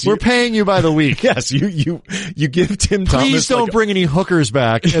 Yes. We're paying you by the week. Yes. You give Tim Thomas. Please don't bring any hookers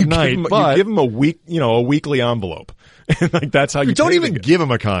back at night. You give him a weekly envelope. That's how you don't even give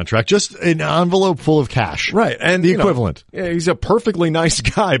him a contract, just an envelope full of cash. Right. And the equivalent. He's a perfectly nice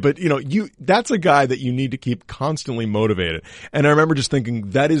guy, but that's a guy that you need to keep constantly motivated. And I remember just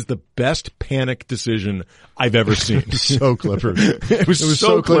thinking that is the best panic decision I've ever seen. So Clippers. It was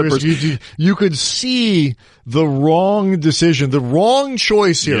so Clippers. You could see the wrong decision, the wrong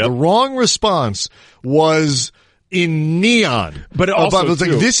choice here, the wrong response was in neon. But it also, it's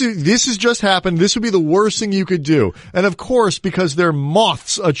like, this has just happened. This would be the worst thing you could do. And of course, because they're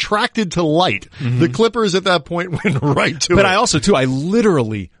moths attracted to light, the Clippers at that point went right to it. But I also, too, I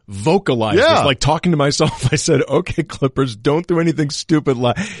literally vocalized this, like talking to myself. I said, okay, Clippers, don't do anything stupid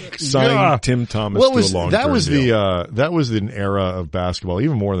like sign Tim Thomas to a long-term deal. That was an era of basketball,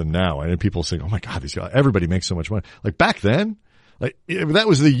 even more than now. And people saying, oh my God, everybody makes so much money. Like back then, like that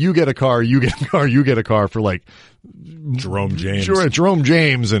was you get a car, you get a car, you get a car for like Jerome James. Jerome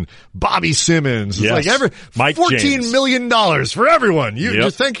James and Bobby Simmons. It's like Mike $14 James. million for everyone.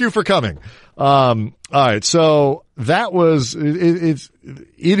 Just thank you for coming. All right. So that was, it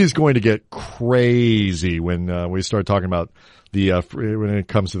is going to get crazy when we start talking about when it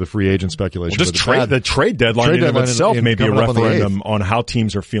comes to the free agent speculation. Well, just the trade deadline in itself may be a referendum on how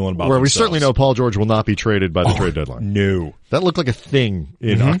teams are feeling about themselves. We certainly know Paul George will not be traded by the trade deadline. No. That looked like a thing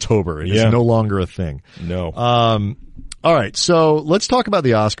in October. And it's no longer a thing. No. All right. So let's talk about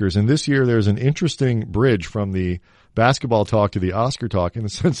the Oscars. And this year there's an interesting bridge from the basketball talk to the Oscar talk in the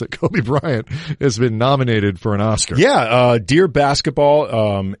sense that Kobe Bryant has been nominated for an Oscar. Yeah. Dear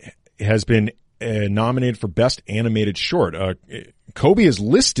Basketball, has been nominated for Best Animated Short. Kobe is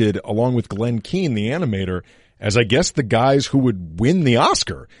listed along with Glenn Keane, the animator, as I guess the guys who would win the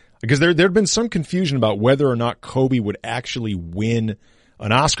Oscar. Because there'd been some confusion about whether or not Kobe would actually win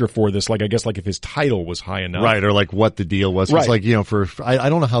an Oscar for this, like I guess like if his title was high enough. Right, or like what the deal was. Right. It's like, I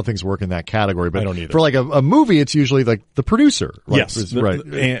don't know how things work in that category, but I don't either. For like a movie, it's usually like the producer. Yes.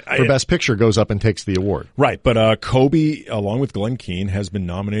 For Best Picture goes up and takes the award. Right, but Kobe, along with Glenn Keane, has been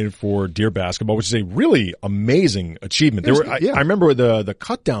nominated for Dear Basketball, which is a really amazing achievement. I remember the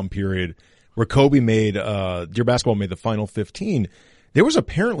cut down period where Kobe made, Dear Basketball made the final 15. There was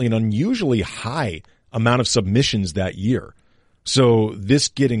apparently an unusually high amount of submissions that year. So this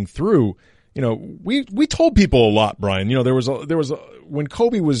getting through, we told people a lot, Brian. There was when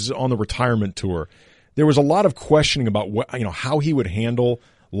Kobe was on the retirement tour, there was a lot of questioning about how he would handle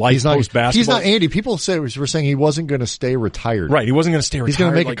life post basketball. He's not Andy. People were saying he wasn't going to stay retired. Right. He wasn't going to stay retired. He's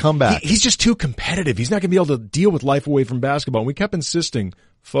going to make a comeback. He's just too competitive. He's not going to be able to deal with life away from basketball. And we kept insisting,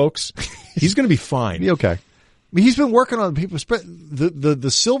 folks, he's going to be fine. Be okay. I mean, he's been working on people.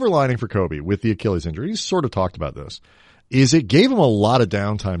 The silver lining for Kobe with the Achilles injury, he's sort of talked about this, is it gave him a lot of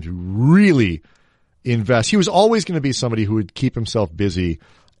downtime to really invest. He was always going to be somebody who would keep himself busy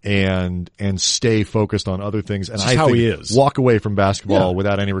and stay focused on other things. And I think he is. Walk away from basketball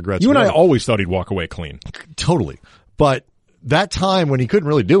without any regrets. You and I always thought he'd walk away clean. Totally. But that time when he couldn't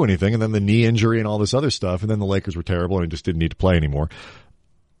really do anything, and then the knee injury and all this other stuff, and then the Lakers were terrible and he just didn't need to play anymore.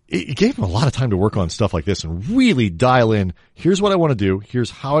 It gave him a lot of time to work on stuff like this and really dial in. Here's what I want to do. Here's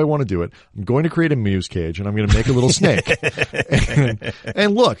how I want to do it. I'm going to create a muse cage and I'm going to make a little snake.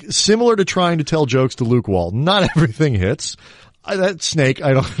 And look, similar to trying to tell jokes to Luke Walton, not everything hits. That snake,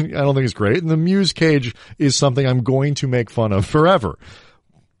 I don't think is great. And the muse cage is something I'm going to make fun of forever.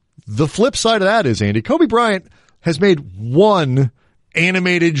 The flip side of that is, Andy, Kobe Bryant has made one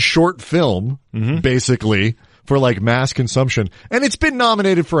animated short film, basically, for like mass consumption, and it's been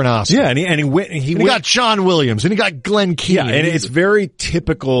nominated for an Oscar. Yeah, and he got John Williams, and he got Glenn Keane. Yeah, and it's very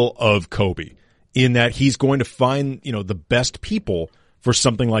typical of Kobe in that he's going to find, the best people for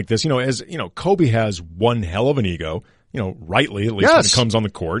something like this. Kobe has one hell of an ego, rightly, at least when it comes on the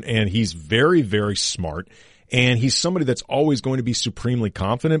court, and he's very, very smart. And he's somebody that's always going to be supremely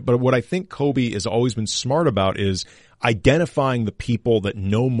confident. But what I think Kobe has always been smart about is identifying the people that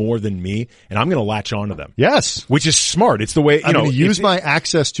know more than me, and I'm going to latch onto them. Yes. Which is smart. It's the way, I'm going to use my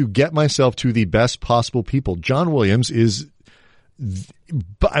access to get myself to the best possible people. John Williams is...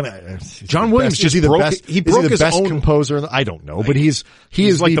 John Williams just broke his best own composer. I don't know, but he is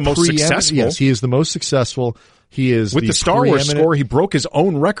like the most successful. Yes, he is the most successful. He is with the Star Wars score. He broke his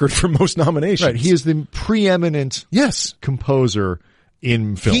own record for most nominations. Right, he is the preeminent composer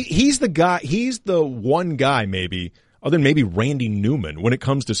in film. He's the guy. He's the one guy, maybe other than maybe Randy Newman, when it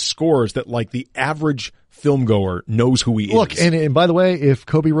comes to scores that like the average film goer knows who he is. Look, and by the way, if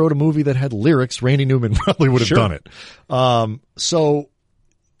Kobe wrote a movie that had lyrics, Randy Newman probably would have done it. So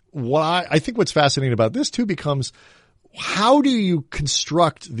I think what's fascinating about this too becomes, how do you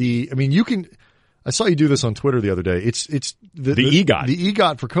construct I saw you do this on Twitter the other day. It's the EGOT. The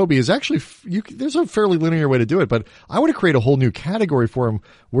EGOT for Kobe is actually, there's a fairly linear way to do it, but I want to create a whole new category for him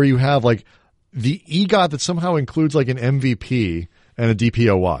where you have like the EGOT that somehow includes like an MVP and a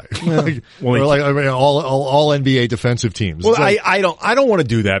DPOY. All NBA defensive teams. Well, I don't want to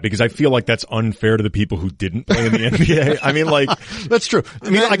do that because I feel like that's unfair to the people who didn't play in the NBA. I mean, like that's true. I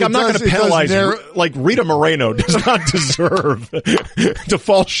mean, like I'm not going to penalize like Rita Moreno does not deserve to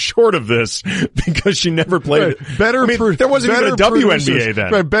fall short of this because she never played. Right. There wasn't even a WNBA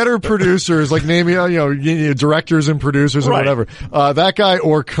then. Right, better producers like naming directors and producers and whatever. That guy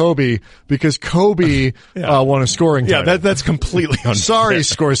or Kobe because Kobe won a scoring title. Yeah, that's completely unfair. Sorry,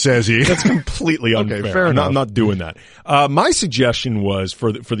 Scorsese. That's completely unfair. Okay, fair enough. I'm not doing that. My suggestion was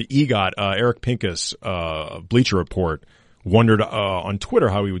for the EGOT, Eric Pincus, Bleacher Report, wondered on Twitter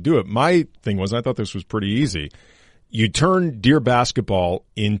how he would do it. My thing was, I thought this was pretty easy. You turn Dear Basketball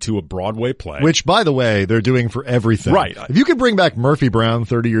into a Broadway play. Which, by the way, they're doing for everything. Right. If you could bring back Murphy Brown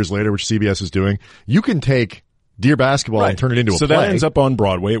 30 years later, which CBS is doing, you can take Dear Basketball and turn it into a play. So that ends up on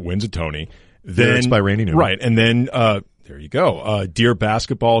Broadway. It wins a Tony. Then it's by Randy Newman. Right. And then there you go. Dear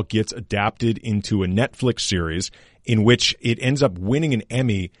Basketball gets adapted into a Netflix series in which it ends up winning an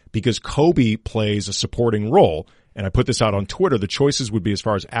Emmy because Kobe plays a supporting role. And I put this out on Twitter. The choices would be, as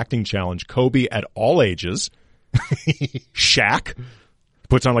far as acting challenge, Kobe at all ages, Shaq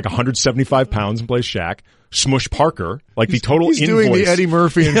puts on like 175 pounds and plays Shaq, Smush Parker, like the total invoice. He's doing the Eddie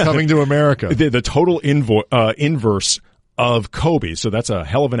Murphy in Coming to America. The total inverse of Kobe. So that's a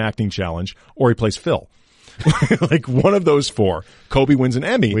hell of an acting challenge. Or he plays Phil. Like one of those four. Kobe wins an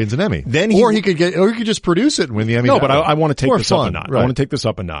Emmy. Then he could just produce it and win the Emmy. No, but I want to take this up a notch. Right. I want to take this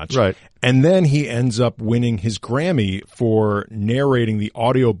up a notch. Right. And then he ends up winning his Grammy for narrating the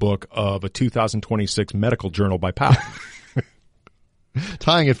audiobook of a 2026 medical journal by Powell.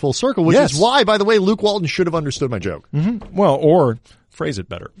 Tying it full circle, which is why, by the way, Luke Walton should have understood my joke. Mm-hmm. Well, or phrase it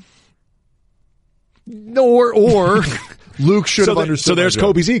better. No, or Luke should have understood. So there's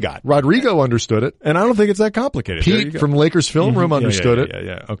Kobe's EGOT. Rodrigo understood it. And I don't think it's that complicated. Pete from Lakers Film Room understood it.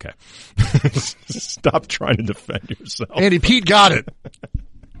 Yeah. Okay. Stop trying to defend yourself. Andy, Pete got it.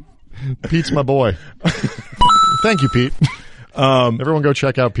 Pete's my boy. Thank you, Pete. Everyone go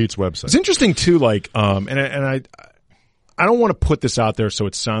check out Pete's website. It's interesting too, like, and I don't want to put this out there so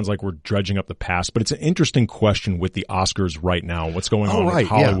it sounds like we're dredging up the past, but it's an interesting question with the Oscars right now. What's going on in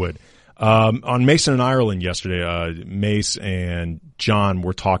Hollywood? Yeah. On Mason and Ireland yesterday, Mace and John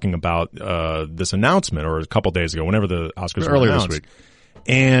were talking about this announcement, or a couple days ago, whenever the Oscars were announced. This week.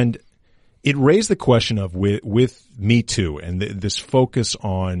 And it raised the question of with Me Too and this focus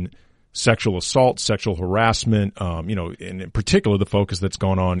on sexual assault, sexual harassment, and in particular the focus that's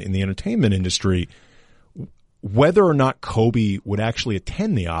going on in the entertainment industry, whether or not Kobe would actually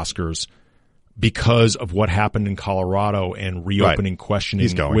attend the Oscars because of what happened in Colorado and reopening questioning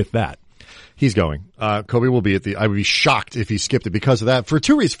with that. He's going. Kobe will be I would be shocked if he skipped it because of that for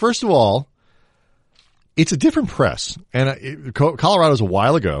two reasons. First of all, it's a different press. And Colorado's a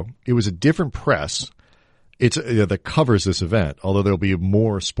while ago. It was a different press. That covers this event, although there'll be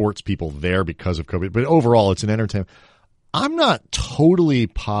more sports people there because of Kobe. But overall, it's an entertainment. I'm not totally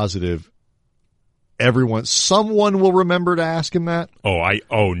positive someone will remember to ask him that.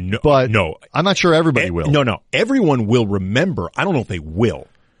 No. But no. I'm not sure everybody will. No. Everyone will remember. I don't know if they will.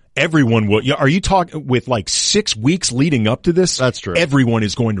 Everyone will. Are you talking with like 6 weeks leading up to this? That's true. Everyone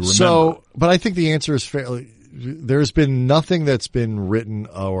is going to remember. But I think the answer is fairly, there's been nothing that's been written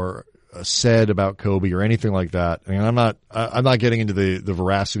or said about Kobe or anything like that. I mean, I'm not getting into the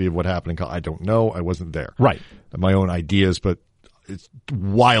veracity of what happened. I don't know. I wasn't there. Right. My own ideas, but it's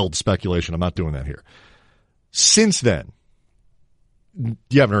wild speculation. I'm not doing that here. Since then,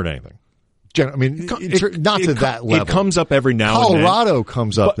 you haven't heard anything. I mean, not to that level. It comes up every now and then. Colorado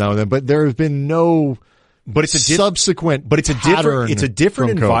comes up now and then, but there has been no subsequent. But it's a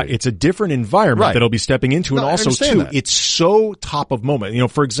different environment that he'll be stepping into, and also too, it's so top of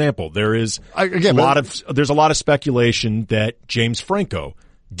moment. For example, there is a lot of speculation that James Franco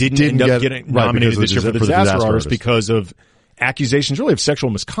didn't end up getting nominated this year for the disaster artist because of accusations, really, of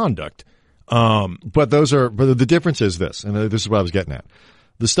sexual misconduct. But the difference is this, and this is what I was getting at.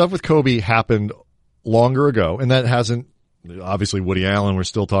 The stuff with Kobe happened longer ago, and that hasn't, obviously Woody Allen, we're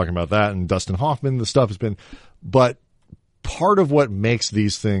still talking about that, and Dustin Hoffman, the stuff has been, but part of what makes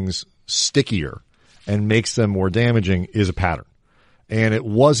these things stickier and makes them more damaging is a pattern. And it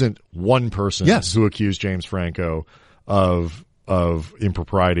wasn't one person who accused James Franco of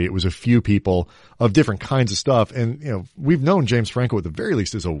impropriety. It was a few people of different kinds of stuff. And, we've known James Franco at the very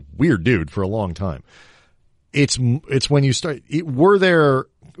least is a weird dude for a long time. It's when you start,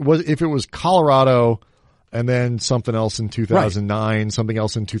 if it was Colorado and then something else in 2009, something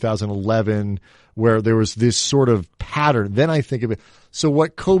else in 2011, where there was this sort of pattern, then I think of it. So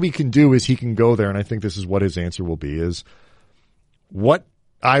what Kobe can do is he can go there, and I think this is what his answer will be, is what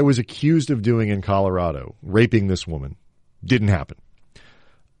I was accused of doing in Colorado, raping this woman, didn't happen.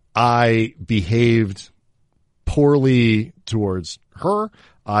 I behaved poorly towards her.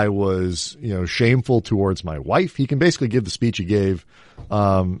 I was, shameful towards my wife. He can basically give the speech he gave,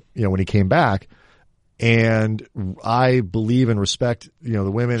 when he came back. And I believe and respect, the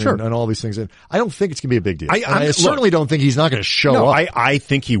women Sure. and all these things. And I don't think it's going to be a big deal. I certainly don't think he's not going to show up. I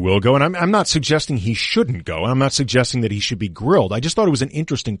think he will go, and I'm not suggesting he shouldn't go. I'm not suggesting that he should be grilled. I just thought it was an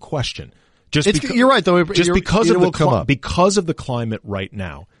interesting question. You're right, though. Because of the climate right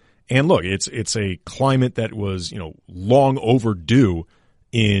now. And look, it's a climate that was, long overdue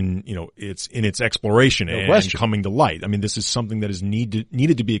in its exploration and coming to light. I mean, this is something that is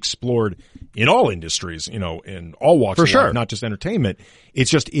needed to be explored in all industries, in all walks of life, not just entertainment.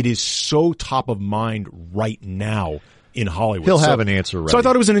 It is so top of mind right now in Hollywood. He'll have an answer ready. So I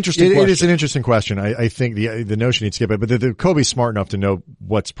thought it was an interesting question. It is an interesting question. I think the notion he'd skip it, but Kobe's smart enough to know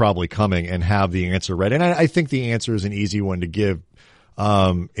what's probably coming and have the answer ready. And I think the answer is an easy one to give,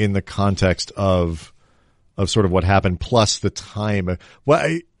 in the context of sort of what happened plus the time.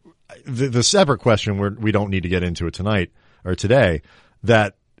 Well, the separate question we don't need to get into it tonight or today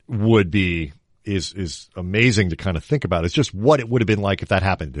that would be is amazing to kind of think about. It's just what it would have been like if that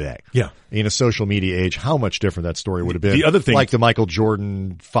happened today. Yeah. In a social media age, how much different that story would have been. The other thing, like the Michael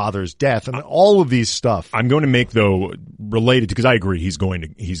Jordan father's death and all of these stuff. I'm going to make though related because I agree he's going to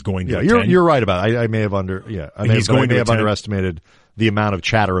attend. You're right about it. I may have underestimated the amount of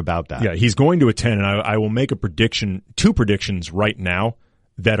chatter about that. Yeah, he's going to attend, and I will make two predictions right now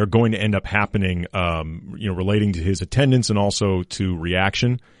that are going to end up happening, relating to his attendance and also to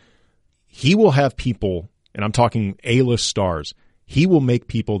reaction. He will have people, and I'm talking A-list stars, he will make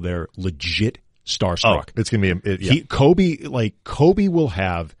people there legit starstruck. Oh, it's going to be Kobe will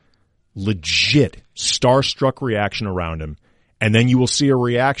have legit starstruck reaction around him, and then you will see a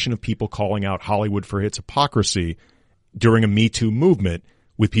reaction of people calling out Hollywood for its hypocrisy during a Me Too movement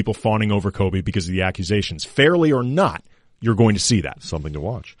with people fawning over Kobe because of the accusations. Fairly or not, you're going to see that. Something to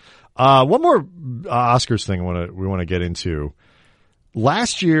watch. One more Oscars thing we want to get into.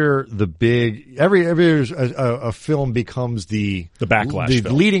 Last year, every year a film becomes the backlash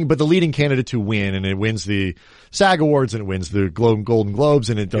film. the leading candidate to win, and it wins the SAG Awards and it wins the Golden Globes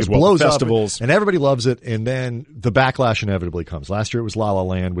and it blows festivals. Up and everybody loves it. And then the backlash inevitably comes. Last year it was La La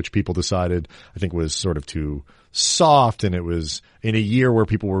Land, which people decided I think was sort of too soft, and it was in a year where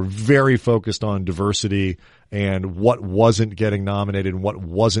people were very focused on diversity and what wasn't getting nominated and what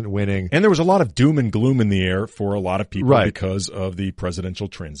wasn't winning. And there was a lot of doom and gloom in the air for a lot of people because of the presidential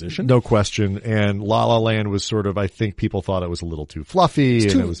transition. No question. And La La Land was sort of, I think people thought it was a little too fluffy.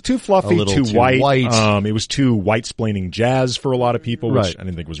 It was too fluffy, too white. It was too white-splaining jazz for a lot of people, which I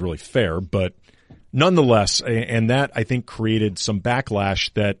didn't think was really fair. But nonetheless, and that I think created some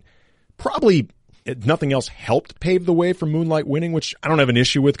backlash that probably – if nothing else helped pave the way for Moonlight winning, which I don't have an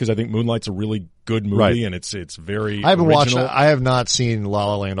issue with because I think Moonlight's a really good movie and it's very I haven't original. I have not seen La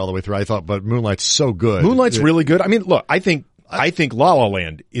La Land all the way through. But Moonlight's so good. Moonlight's really good. I mean, look, I think La La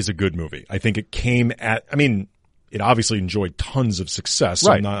Land is a good movie. I think it it obviously enjoyed tons of success.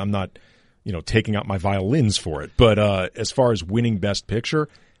 So I'm not taking out my violins for it. But as far as winning Best Picture,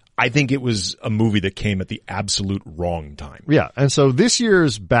 I think it was a movie that came at the absolute wrong time. Yeah, and so this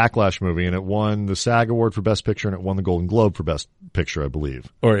year's Backlash movie, and it won the SAG Award for Best Picture, and it won the Golden Globe for Best Picture, I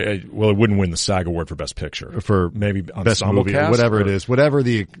believe. Or, well, it wouldn't win the SAG Award for Best Picture. For maybe Best Movie, or whatever it is. Whatever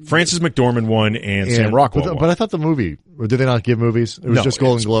the... Frances McDormand won and Sam Rockwell won. But I thought the movie... Did they not give movies? It was just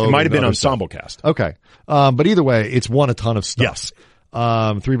Golden Globe. It might have been Ensemble Cast. Okay. But either way, it's won a ton of stuff.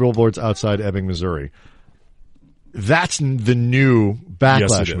 Yes. Three Billboards Outside Ebbing, Missouri. That's the new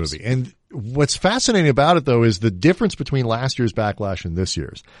Backlash movie. And what's fascinating about it, though, is the difference between last year's Backlash and this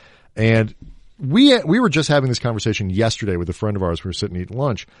year's. And we were just having this conversation yesterday with a friend of ours. We were sitting eating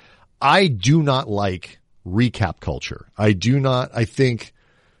lunch. I do not like recap culture. I think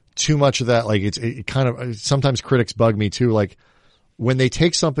too much of that, like it kind of, sometimes critics bug me too. Like when they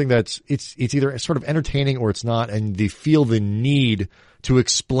take something that's, it's either sort of entertaining or it's not, and they feel the need to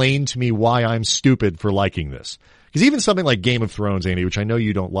explain to me why I'm stupid for liking this. Because even something like Game of Thrones, Andy, which I know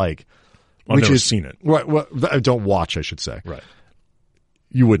you don't like, I've never seen it. Well, don't watch, I should say. Right.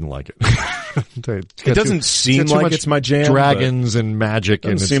 You wouldn't like it. It doesn't seem like it's my jam. Dragons and magic.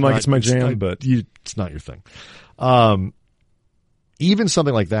 Doesn't seem like it's my jam, but it's not your thing. Even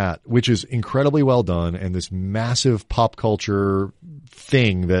something like that, which is incredibly well done, and this massive pop culture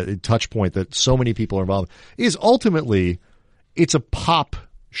thing, touch point that so many people are involved in, is ultimately, it's a pop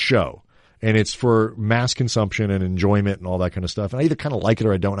show. And it's for mass consumption and enjoyment and all that kind of stuff. And I either kind of like it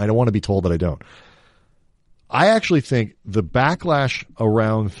or I don't. I don't want to be told that I don't. I actually think the backlash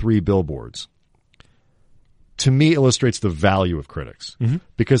around Three Billboards, to me, illustrates the value of critics.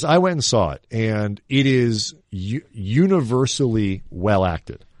 Because I went and saw it, and it is universally well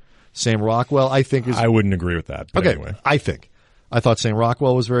acted. Sam Rockwell, I think, is... I wouldn't agree with that. But okay, anyway. I thought Sam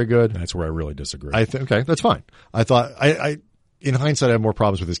Rockwell was very good. That's where I really disagree. Okay, that's fine. I thought, in hindsight, I have more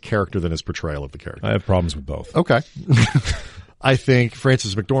problems with his character than his portrayal of the character. I have problems with both. Okay. I think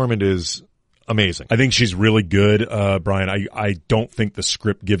Frances McDormand is amazing. I think she's really good, Brian. I don't think the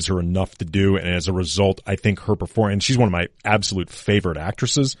script gives her enough to do, and as a result, I think her performance, and she's one of my absolute favorite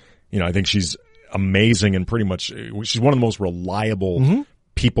actresses. I think she's amazing and pretty much, she's one of the most reliable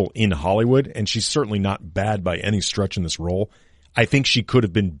people in Hollywood, and she's certainly not bad by any stretch in this role. I think she could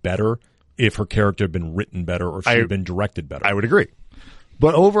have been better if her character had been written better or if she had been directed better. I would agree.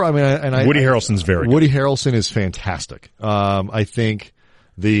 But Woody Harrelson's very good. Woody Harrelson is fantastic. I think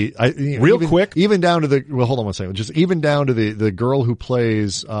even down to hold on one second. Just even down to the girl who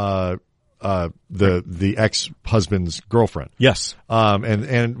plays the ex-husband's girlfriend. Yes.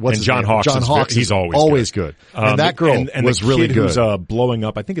 And what's his John name? Hawkes. John Hawkes he's always good. And that girl was the really kid good. Who's blowing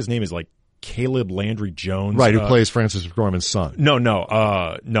up. I think his name is like Caleb Landry Jones. Right, who plays Frances McDormand's son. No,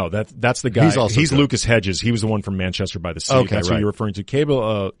 that's the guy. He's Lucas Hedges. He was the one from Manchester by the Sea. Okay, that's right. who you're referring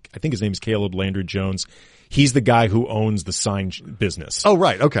to. I think his name is Caleb Landry Jones. He's the guy who owns the sign business. Oh,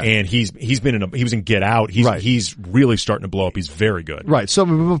 right, okay. And he was in Get Out. He's really starting to blow up. He's very good. Right. So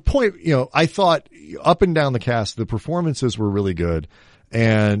the point, I thought up and down the cast, the performances were really good.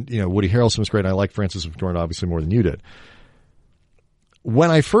 And, Woody Harrelson was great. And I like Frances McDormand obviously more than you did.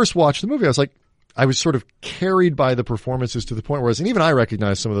 When I first watched the movie, I was sort of carried by the performances to the point where, and even I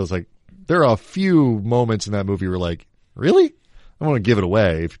recognized some of those, there are a few moments in that movie where really? I don't want to give it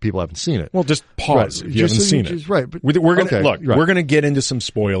away if people haven't seen it. Well, just pause if you haven't seen it. Right. But, we're going to get into some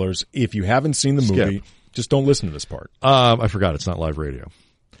spoilers. If you haven't seen the movie, just don't listen to this part. I forgot it's not live radio.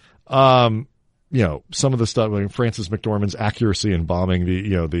 Some of the stuff, like Frances McDormand's accuracy in bombing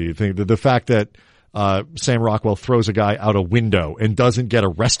the fact that Sam Rockwell throws a guy out a window and doesn't get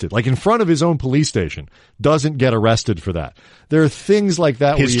arrested, like in front of his own police station, doesn't get arrested for that. There are things like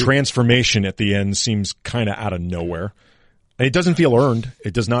that. His transformation at the end seems kind of out of nowhere. And it doesn't feel earned.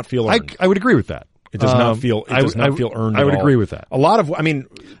 It does not feel earned. I would agree with that. It does not feel. It does not feel earned. I would agree with that.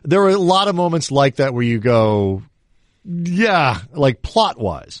 There were a lot of moments like that where you go, yeah, like plot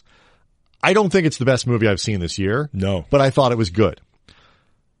wise. I don't think it's the best movie I've seen this year. No, but I thought it was good.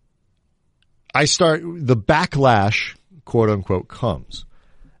 The backlash, quote unquote, comes.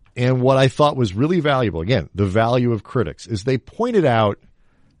 And what I thought was really valuable, again, the value of critics, is they pointed out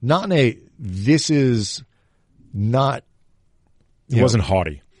this is not. It wasn't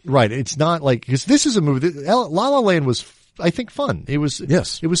haughty. Right. It's not because this is a movie. La La Land was, I think, fun. It was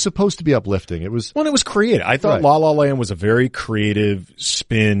supposed to be uplifting. It was creative. I thought La La Land was a very creative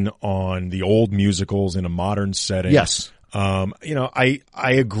spin on the old musicals in a modern setting. Yes. I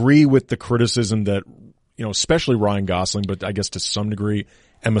agree with the criticism that, especially Ryan Gosling, but I guess to some degree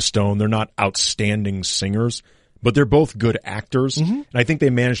Emma Stone, they're not outstanding singers, but they're both good actors. Mm-hmm. And I think they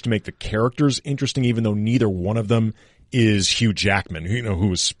managed to make the characters interesting, even though neither one of them is Hugh Jackman,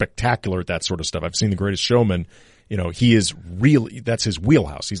 who is spectacular at that sort of stuff. I've seen The Greatest Showman. He is really, that's his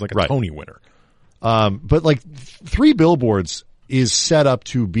wheelhouse. He's like a Tony winner. But Three Billboards is set up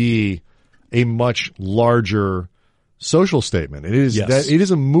to be a much larger social statement. It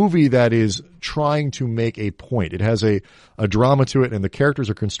is a movie that is trying to make a point. It has a drama to it, and the characters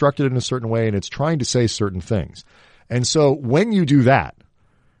are constructed in a certain way, and it's trying to say certain things. And so when you do that,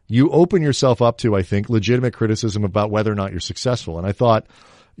 you open yourself up to, I think, legitimate criticism about whether or not you're successful. And I thought,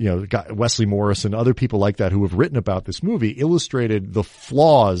 Wesley Morris and other people like that who have written about this movie illustrated the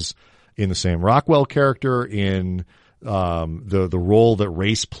flaws in the Sam Rockwell character, in the role that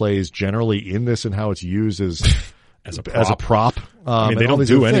race plays generally in this, and how it's used as a prop. They don't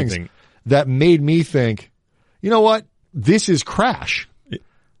do anything. That made me think, you know what? This is Crash.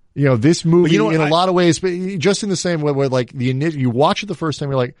 This movie a lot of ways, but just in the same way where you watch it the first time,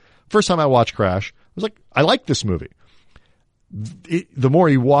 you're like, first time I watched Crash, I was like, I like this movie. The more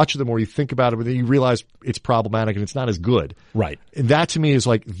you watch it, the more you think about it, but then you realize it's problematic and it's not as good. Right. And that to me is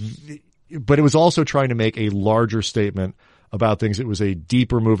but it was also trying to make a larger statement about things. It was a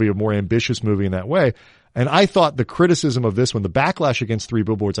deeper movie, a more ambitious movie in that way. And I thought the criticism of this one, the backlash against Three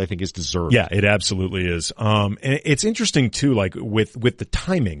Billboards, I think is deserved. Yeah, it absolutely is. And it's interesting too, with the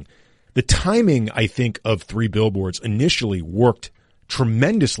timing. The timing, I think, of Three Billboards initially worked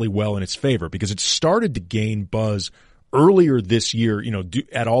tremendously well in its favor because it started to gain buzz earlier this year,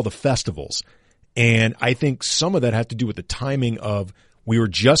 at all the festivals. And I think some of that had to do with the timing of we were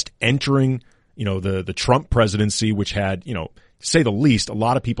just entering, the Trump presidency, which had, to say the least, a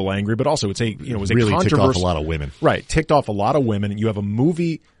lot of people angry, but also it was a really ticked off a lot of women. Right. Ticked off a lot of women. And you have a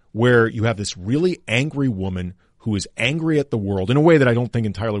movie where you have this really angry woman who is angry at the world in a way that I don't think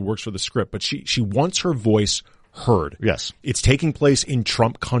entirely works for the script, but she wants her voice heard. Yes. It's taking place in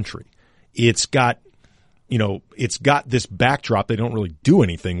Trump country. It's got this backdrop they don't really do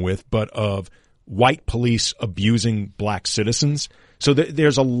anything with, but of white police abusing black citizens. So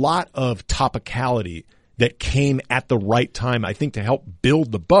there's a lot of topicality that came at the right time, I think, to help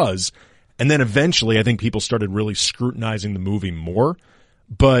build the buzz. And then eventually I think people started really scrutinizing the movie more.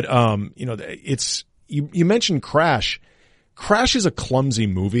 But, you mentioned Crash. Crash is a clumsy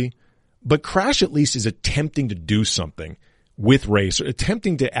movie, but Crash at least is attempting to do something with race, or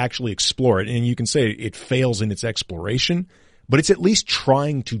attempting to actually explore it. And you can say it fails in its exploration, but it's at least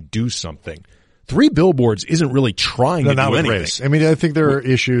trying to do something. Three Billboards isn't really trying to do anything. Race. I mean, I think there are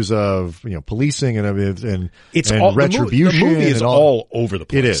issues of, policing and retribution. The movie is all over the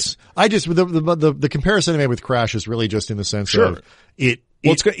place. It is. I just, the comparison I made with Crash is really just in the sense of it.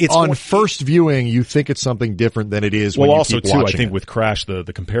 On first viewing, you think it's something different than it is when you keep watching I think with Crash, the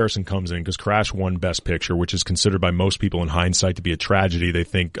comparison comes in because Crash won Best Picture, which is considered by most people in hindsight to be a tragedy. They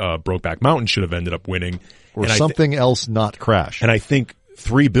think Brokeback Mountain should have ended up winning. Or something else, not Crash. And I think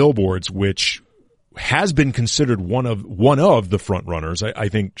Three Billboards, which has been considered one of the front runners. I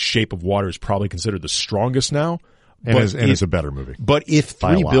think Shape of Water is probably considered the strongest now. And is a better movie. But if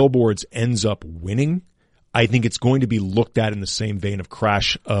Three Billboards ends up winning, I think it's going to be looked at in the same vein of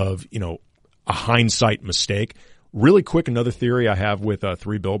Crash of, a hindsight mistake. Really quick, another theory I have with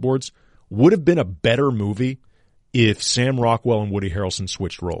Three Billboards would have been a better movie if Sam Rockwell and Woody Harrelson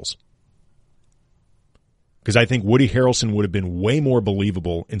switched roles. Because I think Woody Harrelson would have been way more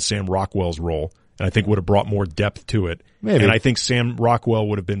believable in Sam Rockwell's role, and I think would have brought more depth to it. Maybe. And I think Sam Rockwell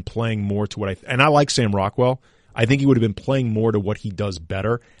would have been playing more to what and I like Sam Rockwell. I think he would have been playing more to what he does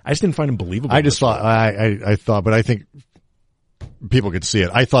better. I just didn't find him believable. I thought, but I think people could see it.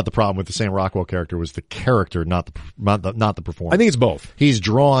 I thought the problem with the Sam Rockwell character was the character, not the performance. I think it's both. He's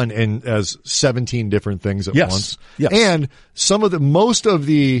drawn in as 17 different things at once. Yes. And most of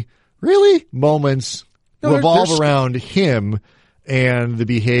the really moments revolve around him and the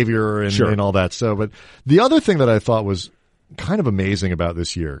behavior and all that. So, but the other thing that I thought was kind of amazing about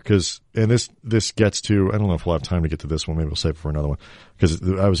this year, and this gets to, I don't know if we'll have time to get to this one. Maybe we'll save it for another one, because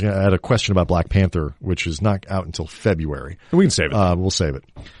I had a question about Black Panther, which is not out until February. We can save it. We'll save it.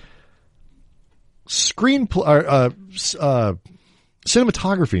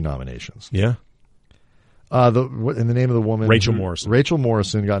 Cinematography nominations. Yeah. In the name of the woman, Rachel Morrison. Rachel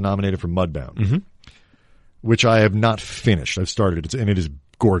Morrison got nominated for Mudbound, which I have not finished. I've started it, and it is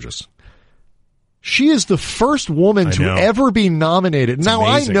gorgeous. She is the first woman to ever be nominated. It's now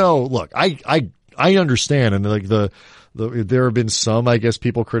amazing. I know. Look, I understand, and like there have been some, I guess,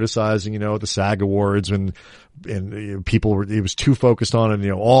 people criticizing, the SAG Awards and people it was too focused on,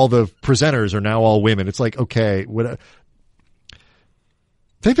 and all the presenters are now all women. It's like, okay,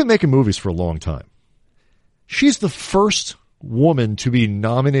 they've been making movies for a long time. She's the first woman to be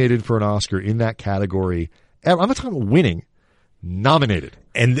nominated for an Oscar in that category. I'm not talking about winning. Nominated.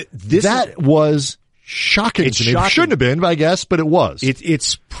 And was shocking to me. It shouldn't have been, I guess, but it was.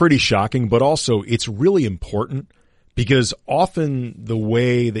 It's pretty shocking, but also it's really important because often the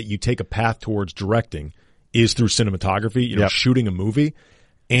way that you take a path towards directing is through cinematography, shooting a movie.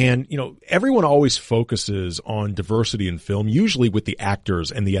 And, everyone always focuses on diversity in film, usually with the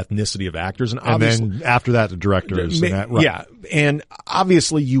actors and the ethnicity of actors. And then after that, the directors. Yeah. And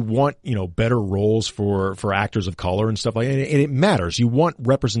obviously you want, better roles for actors of color and stuff like that. And it matters. You want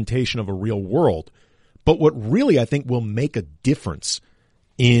representation of a real world. But what really I think will make a difference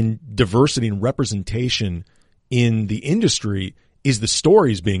in diversity and representation in the industry is the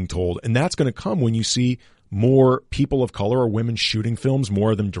stories being told. And that's going to come when you see more people of color or women shooting films,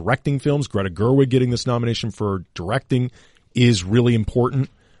 more of them directing films. Greta Gerwig getting this nomination for directing is really important.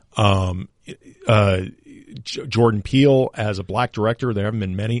 Jordan Peele as a black director, there haven't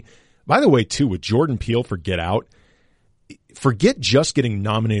been many. By the way, too, with Jordan Peele for Get Out, forget just getting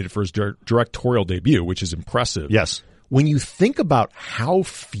nominated for his directorial debut, which is impressive. Yes. When you think about how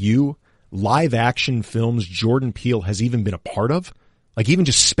few live action films Jordan Peele has even been a part of, like even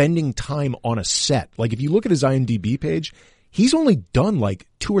just spending time on a set. Like if you look at his IMDb page, he's only done like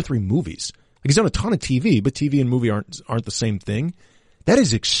 2 or 3 movies. Like he's done a ton of TV, but TV and movie aren't the same thing. That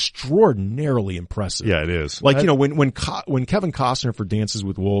is extraordinarily impressive. Yeah, it is. Like, when Kevin Costner for Dances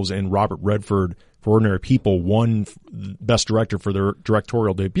with Wolves and Robert Redford for Ordinary People won Best Director for their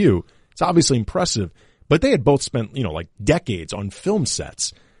directorial debut, it's obviously impressive. But they had both spent, like decades on film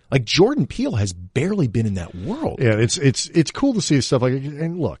sets. Like Jordan Peele has barely been in that world. Yeah, it's cool to see stuff like,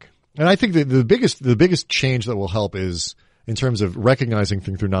 and look, and I think that the biggest change that will help is in terms of recognizing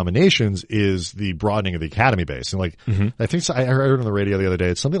things through nominations is the broadening of the Academy base. And like, I think I heard on the radio the other day,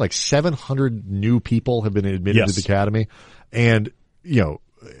 it's something like 700 new people have been admitted to the Academy, and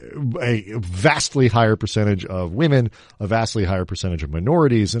a vastly higher percentage of women, a vastly higher percentage of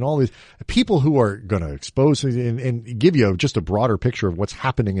minorities, and all these people who are going to expose and give you just a broader picture of what's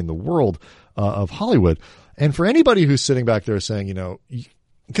happening in the world of Hollywood. And for anybody who's sitting back there saying,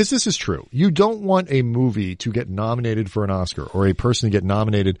 because this is true, you don't want a movie to get nominated for an Oscar or a person to get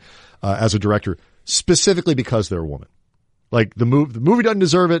nominated as a director specifically because they're a woman. Like the movie doesn't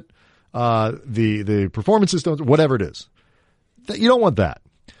deserve it. The performances don't, whatever it is. You don't want that.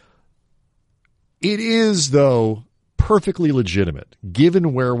 It is, though, perfectly legitimate,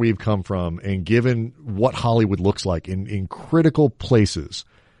 given where we've come from and given what Hollywood looks like in critical places,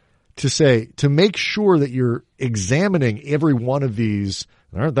 to make sure that you're examining every one of these.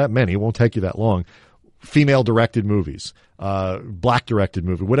 There aren't that many. It won't take you that long. Female-directed movies, black-directed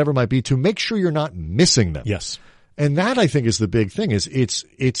movie, whatever it might be, to make sure you're not missing them. Yes. And that, I think, is the big thing. Is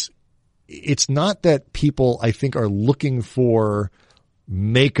it's not that people, I think, are looking for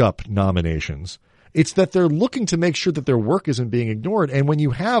makeup nominations. It's that they're looking to make sure that their work isn't being ignored. And when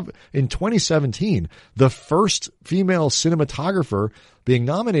you have, in 2017, the first female cinematographer being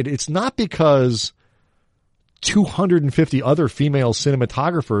nominated, it's not because 250 other female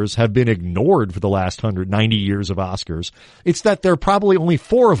cinematographers have been ignored for the last 190 years of Oscars. It's that there are probably only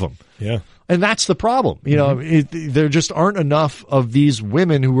 4 of them. Yeah. And that's the problem. There just aren't enough of these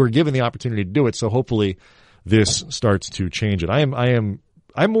women who were given the opportunity to do it. So hopefully this starts to change it.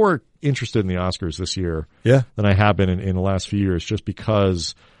 I'm more interested in the Oscars this year than I have been in the last few years, just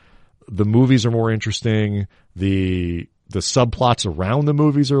because the movies are more interesting. The subplots around the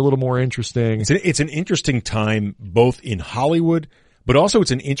movies are a little more interesting. It's an interesting time both in Hollywood, but also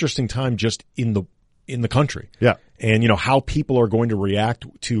it's an interesting time just in the country. Yeah. And, how people are going to react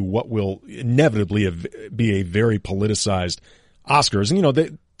to what will inevitably be a very politicized Oscars.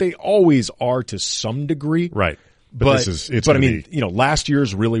 And, they always are to some degree. Right. But last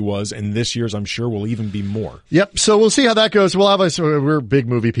year's really was, and this year's I'm sure will even be more. Yep. So we'll see how that goes. We're big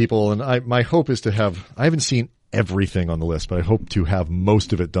movie people, and my hope is to have, I haven't seen everything on the list, but I hope to have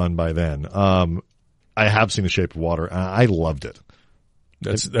most of it done by then. I have seen The Shape of Water. I loved it.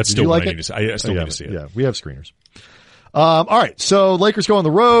 That's still what I need to see. I still need to see it. Yeah, we have screeners. All right. So Lakers go on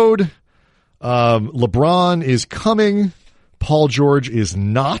the road. LeBron is coming. Paul George is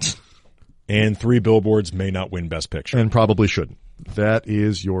not. And Three Billboards may not win Best Picture. And probably shouldn't. That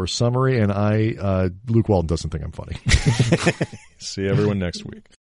is your summary. And Luke Walton doesn't think I'm funny. See everyone next week.